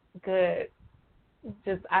good,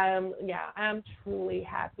 just, I'm truly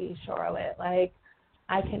happy, Charlotte. Like,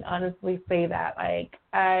 I can honestly say that. Like,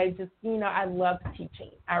 I just, you know, I loved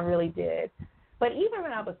teaching. I really did. But even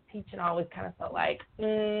when I was teaching, I always kind of felt like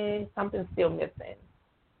something's still missing.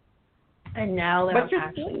 And now that I'm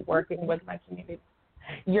actually working with my community,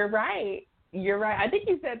 you're right. You're right. I think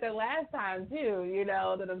you said that last time too,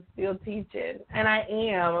 that I'm still teaching. And I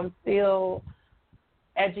am. I'm still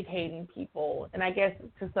educating people. And I guess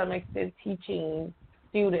to some extent teaching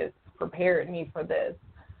students prepared me for this,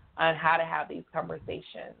 on how to have these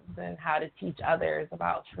conversations and how to teach others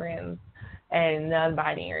about trans and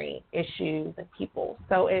non-binary issues and people.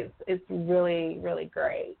 So it's really, really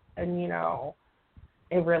great. And,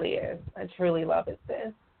 it really is. I truly love it,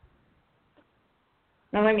 sis.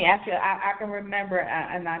 Now let me ask you. I can remember,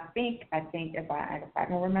 and I think if I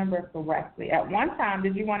can remember correctly, at one time,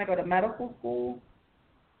 did you want to go to medical school?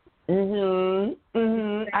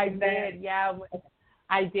 I did. Yeah,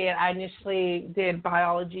 I did. I initially did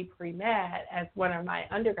biology pre-med as one of my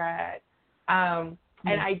undergrad, and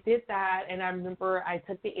I did that. And I remember I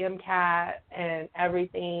took the MCAT and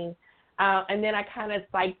everything, and then I kind of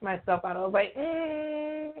psyched myself out. I was like,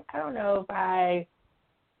 I don't know if I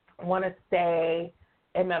want to stay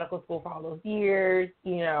in medical school for all those years,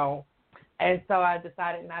 and so I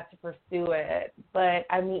decided not to pursue it. But,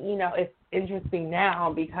 I mean, it's interesting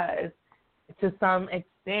now because to some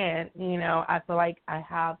extent, I feel like I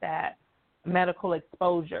have that medical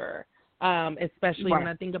exposure, especially when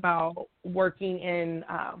I think about working in,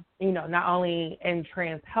 not only in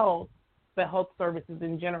trans health, but health services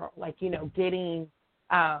in general, like, getting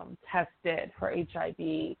tested for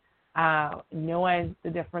HIV, knowing the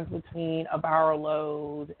difference between a viral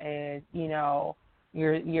load and,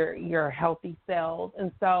 your healthy cells.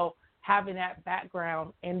 And so having that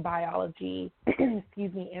background in biology,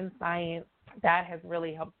 in science, that has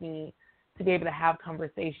really helped me to be able to have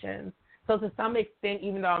conversations. So to some extent,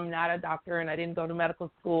 even though I'm not a doctor and I didn't go to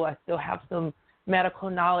medical school, I still have some medical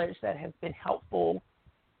knowledge that has been helpful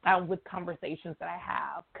with conversations that I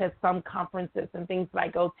have. Because some conferences and things that I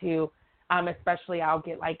go to, especially I'll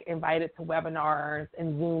get invited to webinars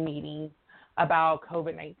and Zoom meetings about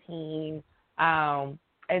COVID-19.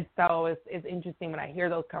 And so it's interesting when I hear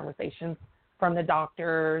those conversations from the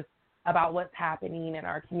doctors about what's happening in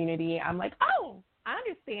our community. I'm like, oh, I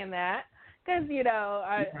understand that. Because,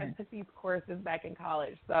 I took these courses back in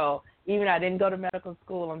college. So even though I didn't go to medical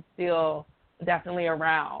school, I'm still definitely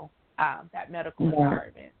around that medical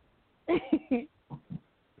environment.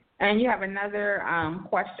 And you have another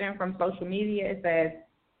question from social media. It says,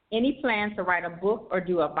 any plans to write a book or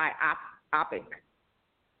do a biopic?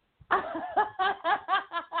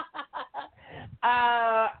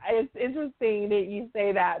 It's interesting that you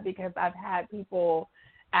say that because I've had people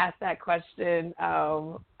ask that question.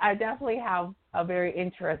 I definitely have a very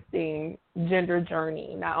interesting gender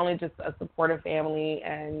journey, not only just a supportive family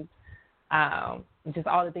and just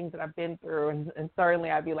all the things that I've been through. And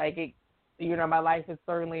certainly I'd be like, my life is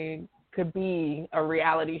certainly could be a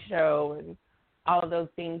reality show and all of those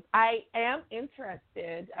things. I am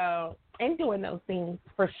interested in doing those things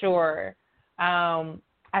for sure. I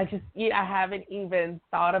haven't even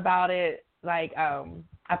thought about it.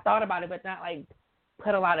 I've thought about it, but not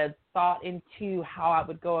put a lot of thought into how I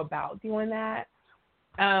would go about doing that.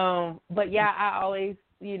 But yeah, I always,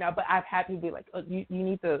 but I've had people be like, oh, you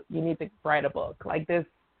need to write a book like this,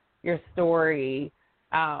 your story,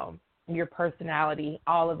 your personality,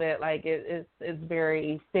 all of it. It's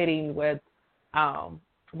very fitting with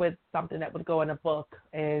something that would go in a book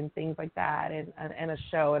and things like that, and a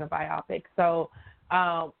show and a biopic. So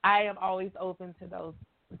I am always open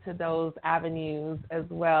to those avenues as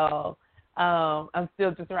well. I'm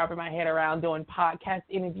still just wrapping my head around doing podcast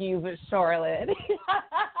interviews with Charlotte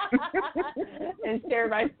and share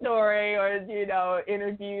my story, or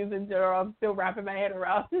interviews in general. I'm still wrapping my head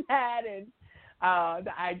around that, and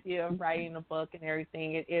the idea of writing a book and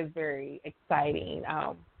everything. It is very exciting.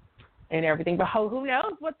 And everything. But who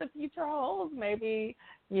knows what the future holds? Maybe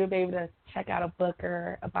you'll be able to check out a book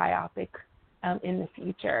or a biopic in the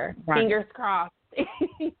future. Right. Fingers crossed.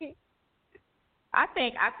 I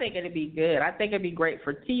think it'd be good. I think it'd be great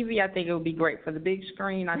for TV. I think it would be great for the big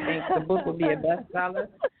screen. I think the book would be a bestseller.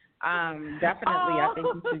 Definitely, I think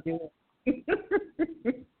you should do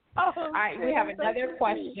it. All right, we have another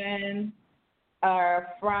question.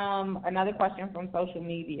 Another question from social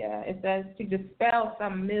media. It says, to dispel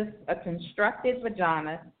some myths, a constructed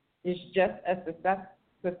vagina is just as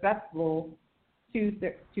susceptible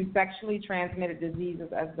to sexually transmitted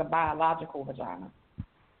diseases as the biological vagina.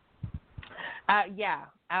 Yeah,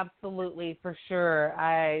 absolutely, for sure.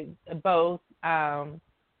 Both are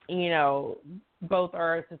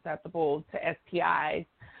susceptible to STIs.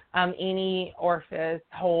 Any orifice,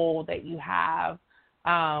 hole that you have,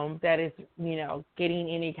 that is, getting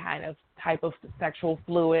any type of sexual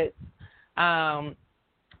fluids, are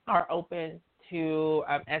open to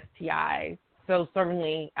STIs. So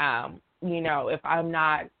certainly, if I'm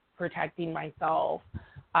not protecting myself,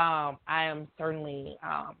 I am certainly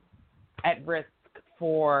at risk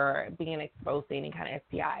for being exposed to any kind of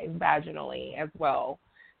STIs vaginally as well.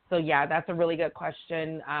 So, yeah, that's a really good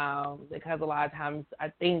question because a lot of times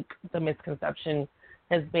I think the misconception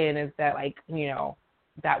has been is that, like, you know,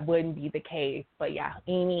 that wouldn't be the case. But,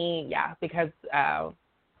 because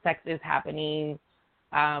sex is happening,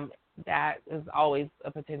 that is always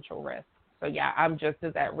a potential risk. So, yeah, I'm just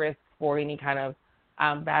as at risk for any kind of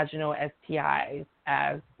vaginal STIs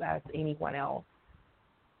as anyone else.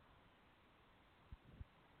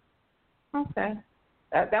 Okay.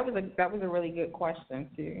 That was a really good question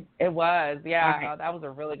too. It was, yeah. Right. That was a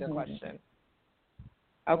really good question.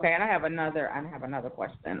 Okay, and I have another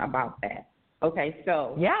question about that. Okay,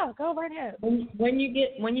 so yeah, go right ahead. When you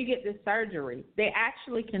get this surgery, they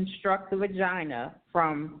actually construct the vagina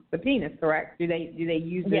from the penis, correct? Do they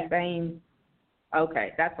use the same?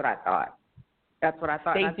 Okay, that's what I thought.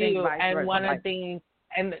 They do, and one of the things,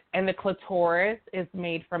 and the clitoris is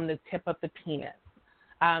made from the tip of the penis.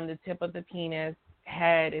 The tip of the penis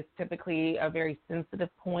head is typically a very sensitive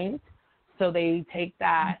point, so they take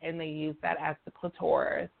that and they use that as the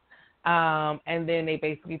clitoris. And then they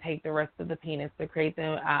basically take the rest of the penis to create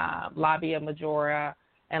the labia majora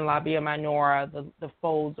and labia minora, the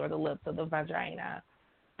folds or the lips of the vagina.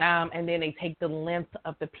 And then they take the length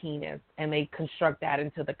of the penis and they construct that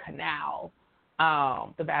into the canal,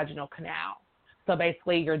 the vaginal canal. So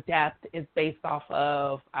basically your depth is based off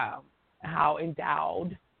of how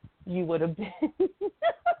endowed you would have been.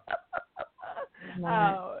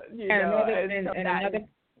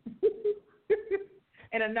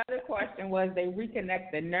 And another question was they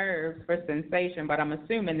reconnect the nerves for sensation, but I'm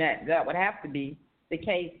assuming that would have to be the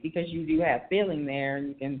case because you do have feeling there and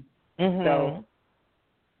you can. So,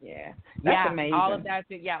 yeah, that's amazing. All of that.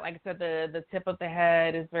 Yeah, like I said, the tip of the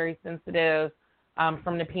head is very sensitive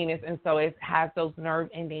from the penis, and so it has those nerve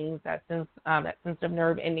endings, that sensitive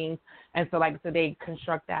nerve endings, and so like I said, they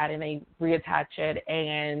construct that and they reattach it,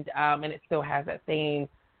 and it still has that same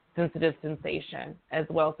sensitive sensation as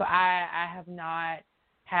well. So I have not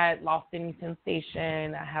had lost any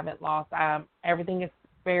sensation. I haven't lost. Everything is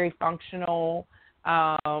very functional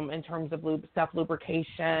in terms of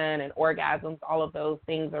self-lubrication and orgasms. All of those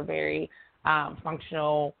things are very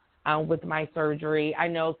functional with my surgery. I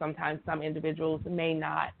know sometimes some individuals may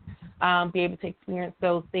not be able to experience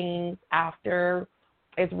those things after.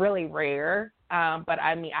 It's really rare, but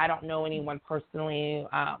I mean, I don't know anyone personally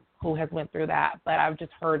who has went through that, but I've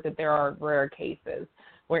just heard that there are rare cases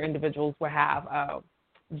where individuals will have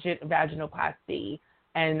vaginoplasty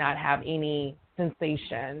and not have any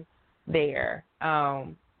sensation there.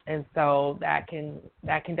 And so that can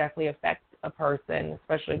definitely affect a person,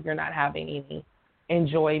 especially if you're not having any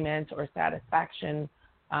enjoyment or satisfaction.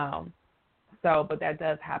 But that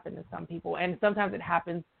does happen to some people. And sometimes it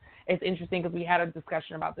happens. It's interesting because we had a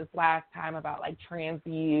discussion about this last time about like trans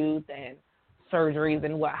youth and surgeries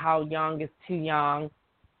and how young is too young.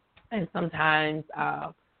 And sometimes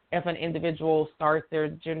if an individual starts their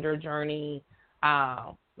gender journey,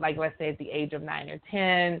 like let's say at the age of 9 or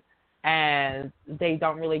 10, and they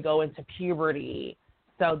don't really go into puberty.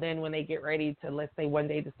 So then when they get ready to, let's say one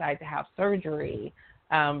day decide to have surgery,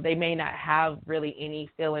 they may not have really any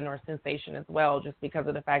feeling or sensation as well, just because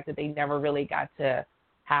of the fact that they never really got to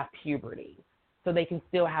have puberty. So they can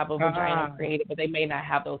still have a vagina created, but they may not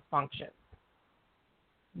have those functions.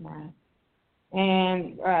 Right.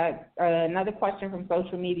 And another question from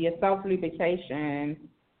social media, self-lubrication,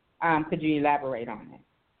 could you elaborate on it?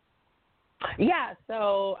 Yeah,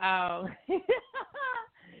 so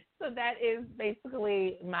so that is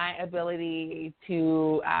basically my ability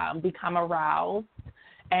to become aroused.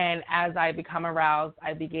 And as I become aroused,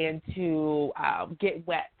 I begin to get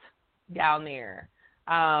wet down there.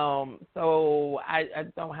 So I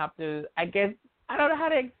don't have to, I guess, I don't know how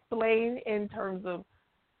to explain in terms of,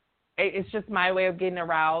 it's just my way of getting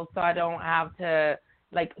aroused. So I don't have to,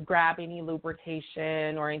 like, grab any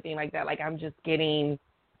lubrication or anything like that. Like, I'm just getting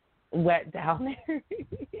wet down there.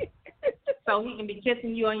 So he can be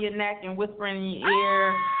kissing you on your neck and whispering in your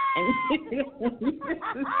ear.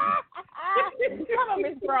 Come on,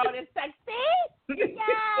 Miss Broad, it's sexy. Yes,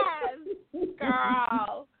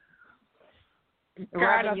 girl.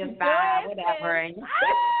 Rubbing your thigh, whatever.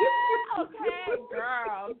 Okay,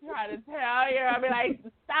 girl, I'm trying to tell you. I mean, like,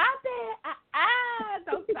 stop it.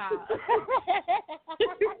 Don't stop. All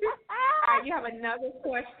right, you have another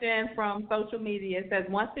question from social media. It says,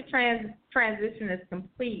 once the transition is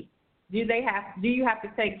complete, do you have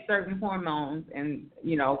to take certain hormones and,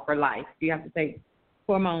 for life? Do you have to take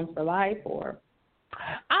hormones for life or?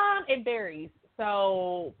 It varies.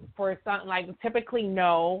 So for some, like typically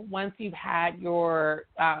no, once you've had your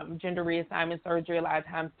gender reassignment surgery, a lot of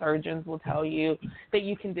times surgeons will tell you that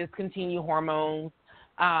you can discontinue hormones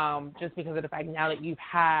just because of the fact now that you've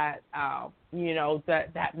had,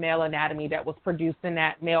 that male anatomy that was producing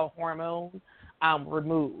that male hormone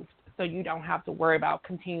removed. So you don't have to worry about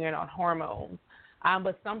continuing on hormones.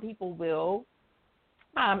 But some people will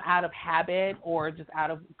out of habit or just out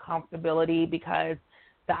of comfortability because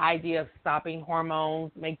the idea of stopping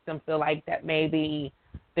hormones makes them feel like that maybe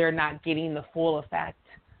they're not getting the full effect.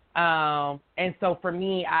 And so for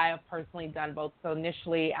me, I have personally done both. So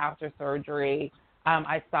initially after surgery,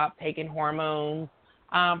 I stopped taking hormones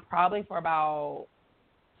probably for about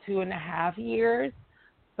 2.5 years.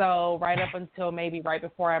 So right up until maybe right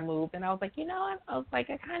before I moved. And I was like,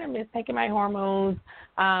 I kind of miss taking my hormones.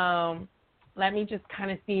 Let me just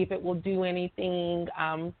kind of see if it will do anything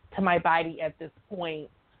to my body at this point.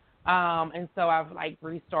 And so I've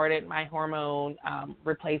restarted my hormone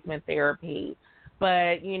replacement therapy.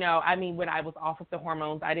 But, when I was off of the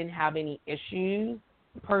hormones, I didn't have any issues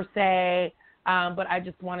per se. But I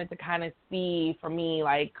just wanted to kind of see for me,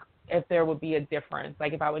 if there would be a difference,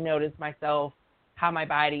 if I would notice myself, how my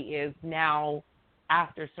body is now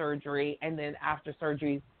after surgery, and then after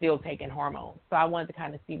surgery still taking hormones. So I wanted to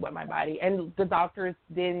kind of see what my body, and the doctors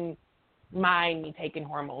didn't mind me taking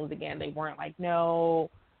hormones again. They weren't like,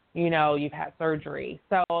 no, you've had surgery.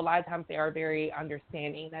 So a lot of times they are very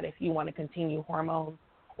understanding that if you want to continue hormones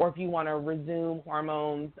or if you want to resume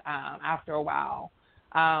hormones after a while.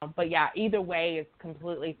 But yeah, either way is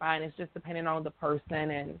completely fine. It's just depending on the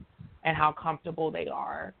person and how comfortable they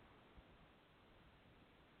are.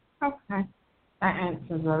 Okay. That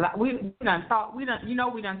answers a lot. We done talked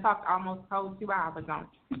almost whole 2 hours ago.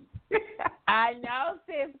 I know,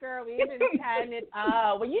 sis, girl. We've been chatting it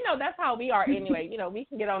up. Well, that's how we are anyway. We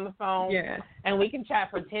can get on the phone and we can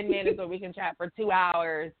chat for 10 minutes or we can chat for 2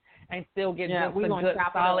 hours and still get just a good,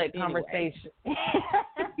 solid conversation.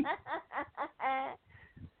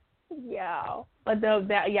 Yeah. But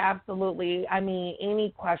absolutely. I mean,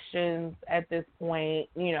 any questions at this point,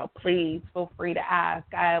 please feel free to ask.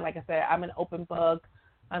 Like I said, I'm an open book.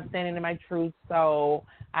 I'm standing in my truth, so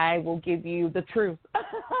I will give you the truth.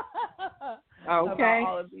 Okay.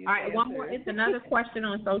 All right, one more. It's another question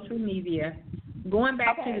on social media. Going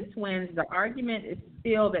back to the twins, the argument is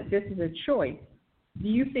still that this is a choice. Do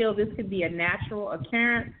you feel this could be a natural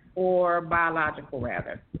occurrence or biological,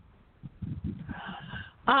 rather?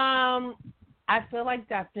 I feel like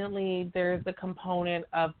definitely there's a component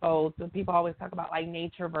of both. So people always talk about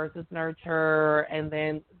nature versus nurture, and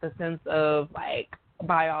then the sense of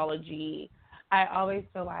biology. I always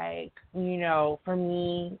feel like, for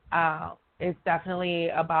me, it's definitely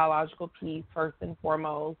a biological piece first and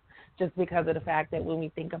foremost, just because of the fact that when we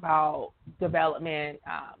think about developing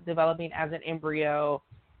as an embryo,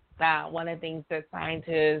 one of the things that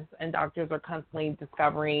scientists and doctors are constantly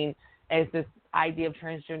discovering is this idea of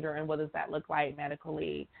transgender and what does that look like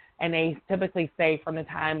medically. And they typically say from the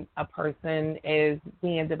time a person is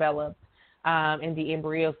being developed in the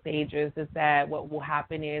embryo stages is that what will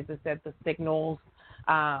happen is that the signals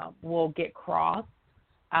will get crossed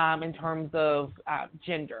in terms of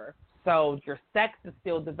gender. So your sex is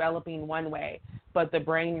still developing one way, but the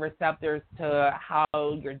brain receptors to how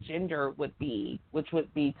your gender would be, which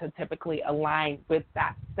would be to typically align with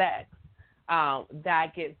that sex,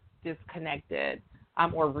 that gets disconnected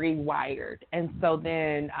or rewired. And so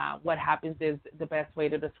then what happens is, the best way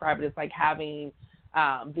to describe it is like having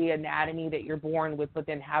the anatomy that you're born with, but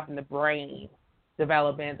then having the brain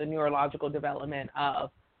development, the neurological development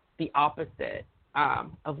of the opposite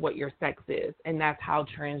of what your sex is. And that's how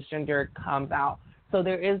transgender comes out. So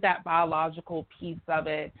there is that biological piece of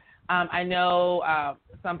it. I know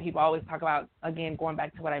some people always talk about, again, going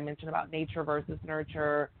back to what I mentioned about nature versus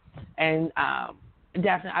nurture. And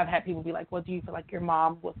definitely I've had people be like, well, do you feel like your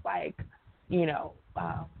mom was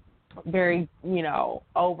very,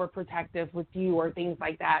 overprotective with you or things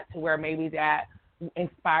like that, to where maybe that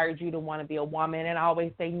inspired you to want to be a woman? And I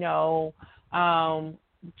always say no,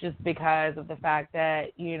 just because of the fact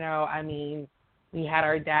that, we had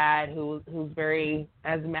our dad who's very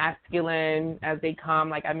as masculine as they come,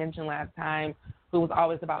 like I mentioned last time, who was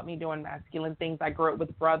always about me doing masculine things. I grew up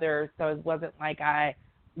with brothers, so it wasn't like I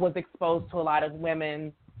was exposed to a lot of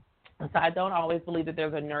women. So I don't always believe that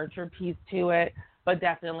there's a nurture piece to it, but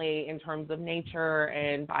definitely in terms of nature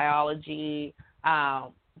and biology,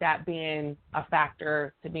 that being a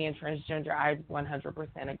factor to being transgender, I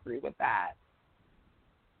 100% agree with that.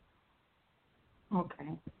 Okay.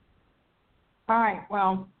 All right.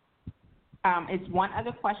 Well, It's one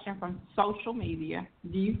other question from social media.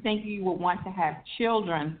 Do you think you would want to have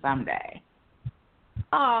children someday?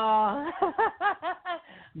 Oh.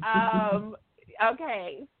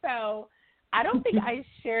 Okay, so I don't think I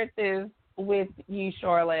shared this with you,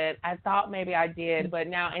 Charlotte. I thought maybe I did, but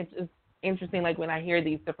now it's interesting. Like when I hear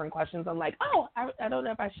these different questions, I'm like, oh, I don't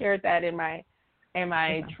know if I shared that in my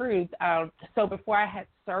truth. So before I had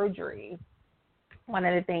surgery, one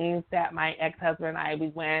of the things that my ex-husband and I, we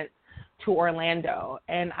went to Orlando,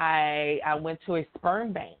 and I went to a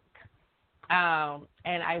sperm bank.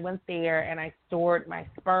 And I went there and I stored my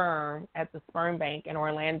sperm at the sperm bank in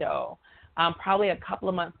Orlando, probably a couple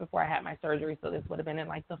of months before I had my surgery. So this would have been in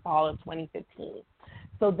like the fall of 2015.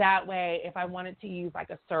 So that way, if I wanted to use like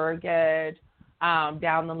a surrogate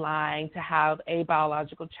down the line to have a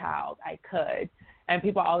biological child, I could. And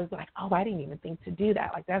people always be like, oh, I didn't even think to do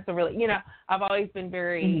that. Like that's a really, I've always been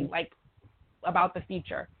very like about the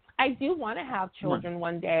future. I do want to have children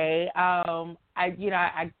one day. I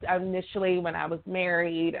initially, when I was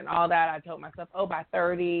married and all that, I told myself, by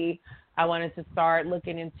 30, I wanted to start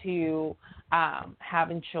looking into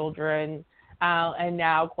having children. And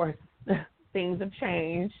now, of course, things have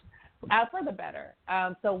changed for the better.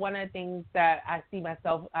 So one of the things that I see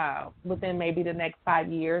myself within maybe the next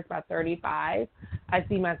 5 years, by 35, I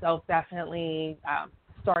see myself definitely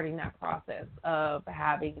starting that process of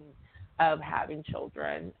having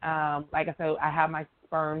children. Like I said, I have my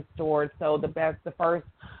sperm stored, so the first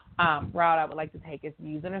route I would like to take is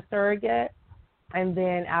using a surrogate, and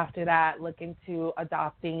then after that, look into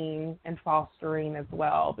adopting and fostering as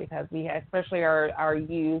well, because we have, especially our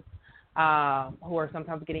youth who are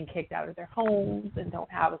sometimes getting kicked out of their homes and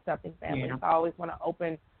don't have accepting families. Yeah. So I always want to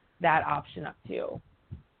open that option up too.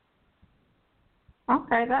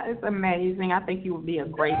 Okay, that is amazing. I think you would be a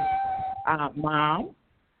great mom.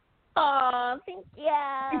 Oh, thank you.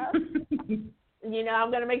 I'm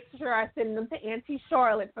going to make sure I send them to Auntie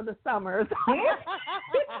Charlotte for the summers.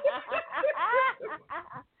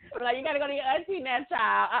 Like, you got to go to your auntie now,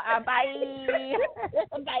 child. Bye.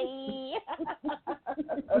 Bye.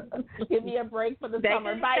 Give me a break for the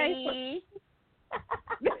summer. Bye.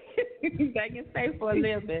 They can stay for a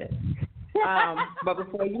little bit. But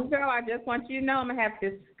before you go, I just want you to know I'm going to have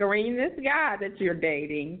to screen this guy that you're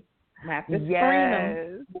dating. I'm going to have to screen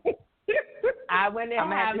him. I wouldn't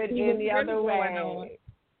have it any other way.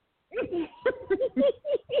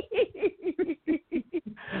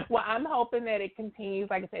 Well, I'm hoping that it continues.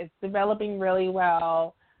 Like I said, it's developing really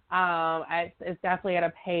well. It's definitely at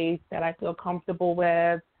a pace that I feel comfortable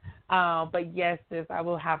with. But yes, sis, I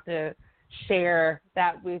will have to share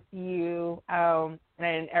that with you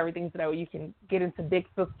and everything so that you can get into big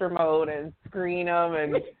sister mode and screen them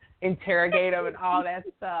and interrogate them and all that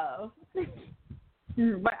stuff. But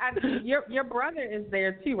your brother is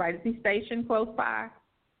there too, right? Is he stationed close by?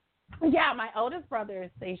 Yeah, my oldest brother is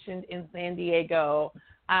stationed in San Diego,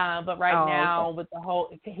 but now with the whole,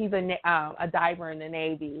 he's a diver in the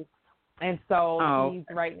Navy, and so he's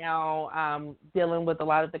right now dealing with a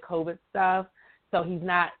lot of the COVID stuff. So he's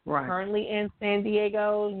not currently in San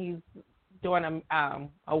Diego. He's doing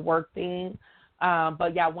a work thing.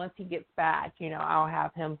 But yeah, once he gets back, I'll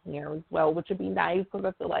have him here as well, which would be nice because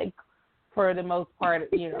I feel like for the most part,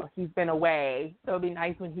 he's been away. So it'd be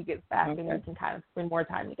nice when he gets back and we can kind of spend more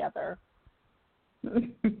time together.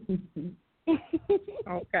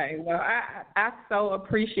 Okay. Well, I so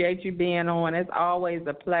appreciate you being on. It's always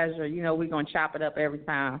a pleasure. We're going to chop it up every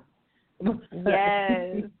time.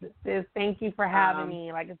 Yes. Sis, thank you for having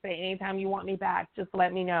me. Like I say, anytime you want me back, just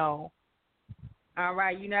let me know. All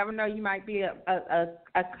right. You never know. You might be a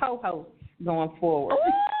co-host going forward.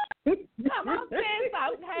 Come on, sis.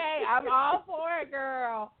 Hey, I'm all for it,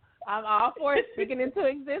 girl. I'm all for it. Speaking into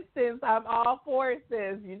existence, I'm all for it,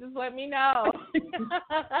 sis. You just let me know.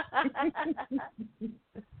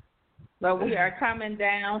 So we are coming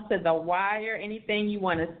down to the wire. Anything you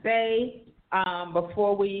want to say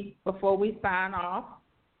before we sign off?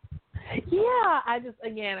 Yeah, I just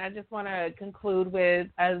want to conclude with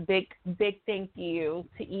a big thank you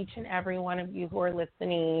to each and every one of you who are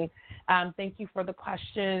listening. Thank you for the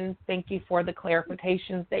questions. Thank you for the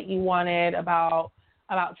clarifications that you wanted about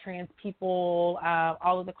trans people.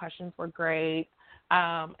 All of the questions were great.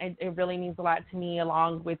 And it really means a lot to me,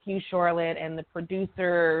 along with you, Charlotte, and the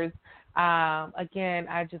producers. Again,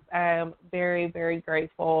 I am very, very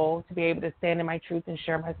grateful to be able to stand in my truth and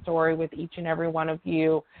share my story with each and every one of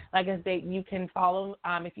you. Like I said, you can follow,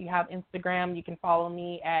 if you have Instagram, you can follow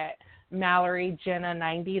me at Mallery Jenna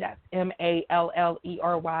 90. That's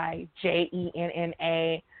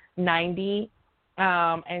MalleryJenna 90.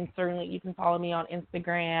 And certainly you can follow me on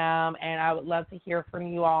Instagram, and I would love to hear from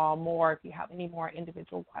you all more if you have any more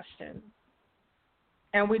individual questions.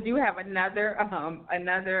 And we do have another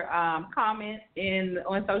comment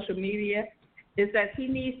on social media. It says he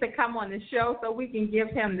needs to come on the show so we can give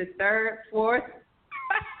him the third, fourth,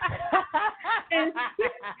 and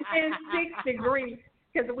sixth degree,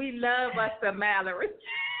 because we love us some Mallery.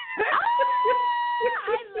 I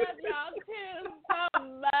love y'all too so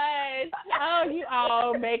much. Oh, you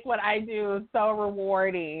all make what I do so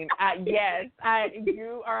rewarding. Yes,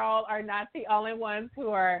 you all are not the only ones who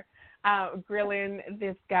are grilling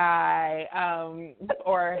this guy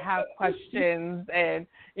or have questions. And,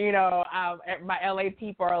 my LA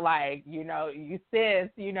people are like, you sis,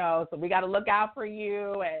 so we got to look out for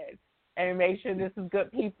you and make sure this is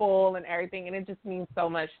good people and everything. And it just means so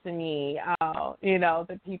much to me,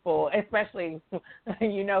 the people, especially, sis,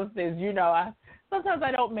 sometimes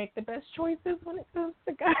I don't make the best choices when it comes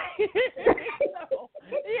to guys. So,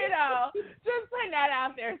 just putting that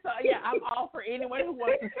out there. So, yeah, I'm all for anyone who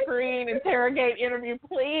wants to screen, interrogate, interview,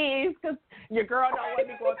 please, because your girl don't want to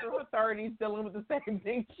be going through her 30s dealing with the same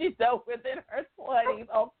thing she dealt with in her 20s.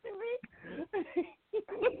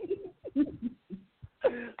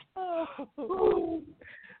 Oh, oh.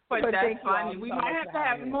 But that's funny. We might have to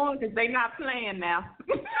have them on because they're not playing now.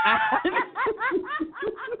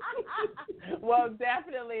 Well,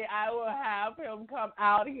 definitely, I will have him come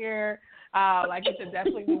out here. Like I said,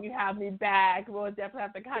 definitely when you have me back, we'll definitely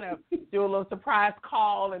have to kind of do a little surprise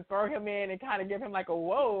call and throw him in and kind of give him like a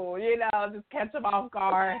whoa, just catch him off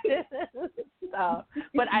guard.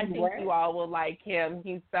 But I think you all will like him.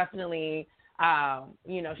 He's definitely,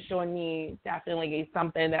 showing me definitely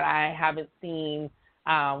something that I haven't seen,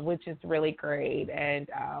 which is really great. And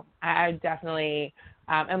I definitely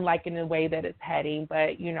am liking the way that it's heading.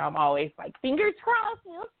 But, I'm always like, fingers crossed,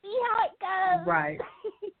 we'll see how it goes. Right.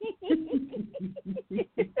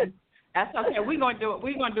 That's okay. We're gonna do it.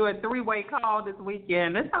 We're gonna do a 3-way call this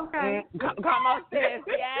weekend. It's okay. Come on, sis.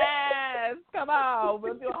 Yes. Come on.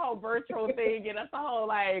 We'll do a whole virtual thing, and that's a whole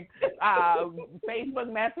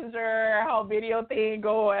Facebook Messenger, whole video thing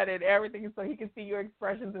going and everything, so he can see your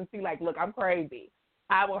expressions and see like, look, I'm crazy.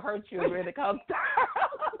 I will hurt you when it comes to.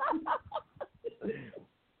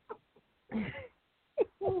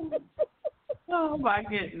 Oh my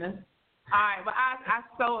goodness. All right, but I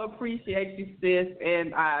so appreciate you, sis,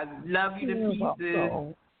 and I love you to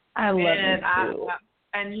pieces. I love you too. And I'm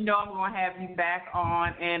going to have you back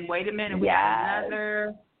on. And wait a minute, we got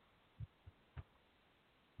another.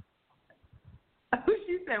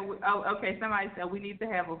 She said, okay, somebody said we need to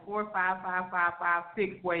have a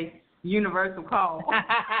 4-5-5-5-5-6-way universal call.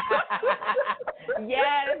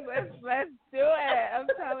 Yes, let's do it. I'm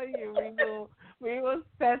telling you, we will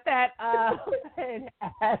set that up. And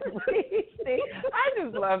as we see, I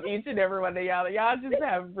just love each and every one of y'all. Y'all just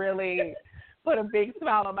have really put a big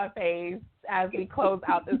smile on my face as we close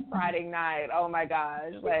out this Friday night. Oh my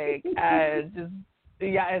gosh,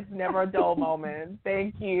 it's never a dull moment.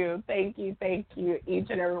 Thank you, each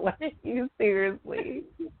and every one of you. Seriously.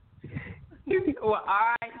 Well,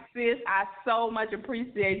 all right, sis. I so much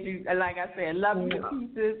appreciate you. Like I said, love you to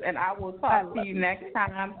pieces, and I will talk to you next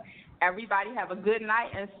time. Everybody have a good night,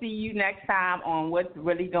 and see you next time on What's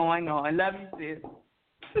Really Going On. Love you, sis.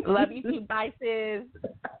 Love you too. Bye, sis.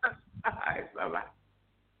 All right, bye-bye.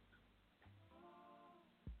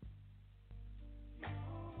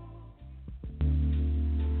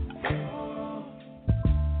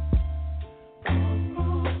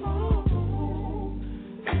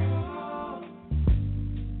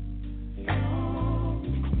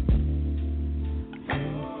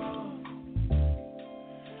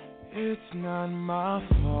 It's not my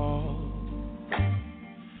fault.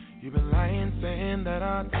 You've been lying, saying that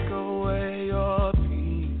I took away your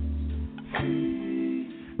peace.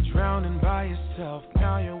 Drowning by yourself,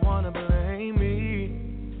 now you wanna blame me.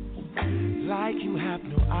 Like you have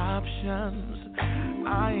no options.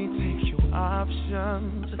 I ain't take your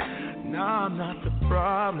options. Now I'm not the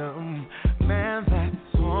problem, man,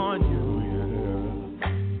 that's on you, yeah.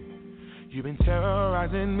 You've been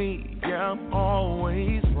terrorizing me, yeah, I'm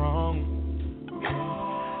always wrong.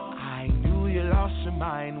 I knew you lost your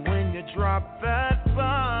mind when you dropped that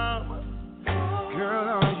bomb.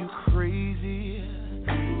 Girl, are you crazy?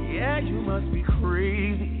 Yeah, you must be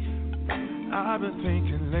crazy. I've been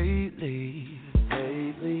thinking lately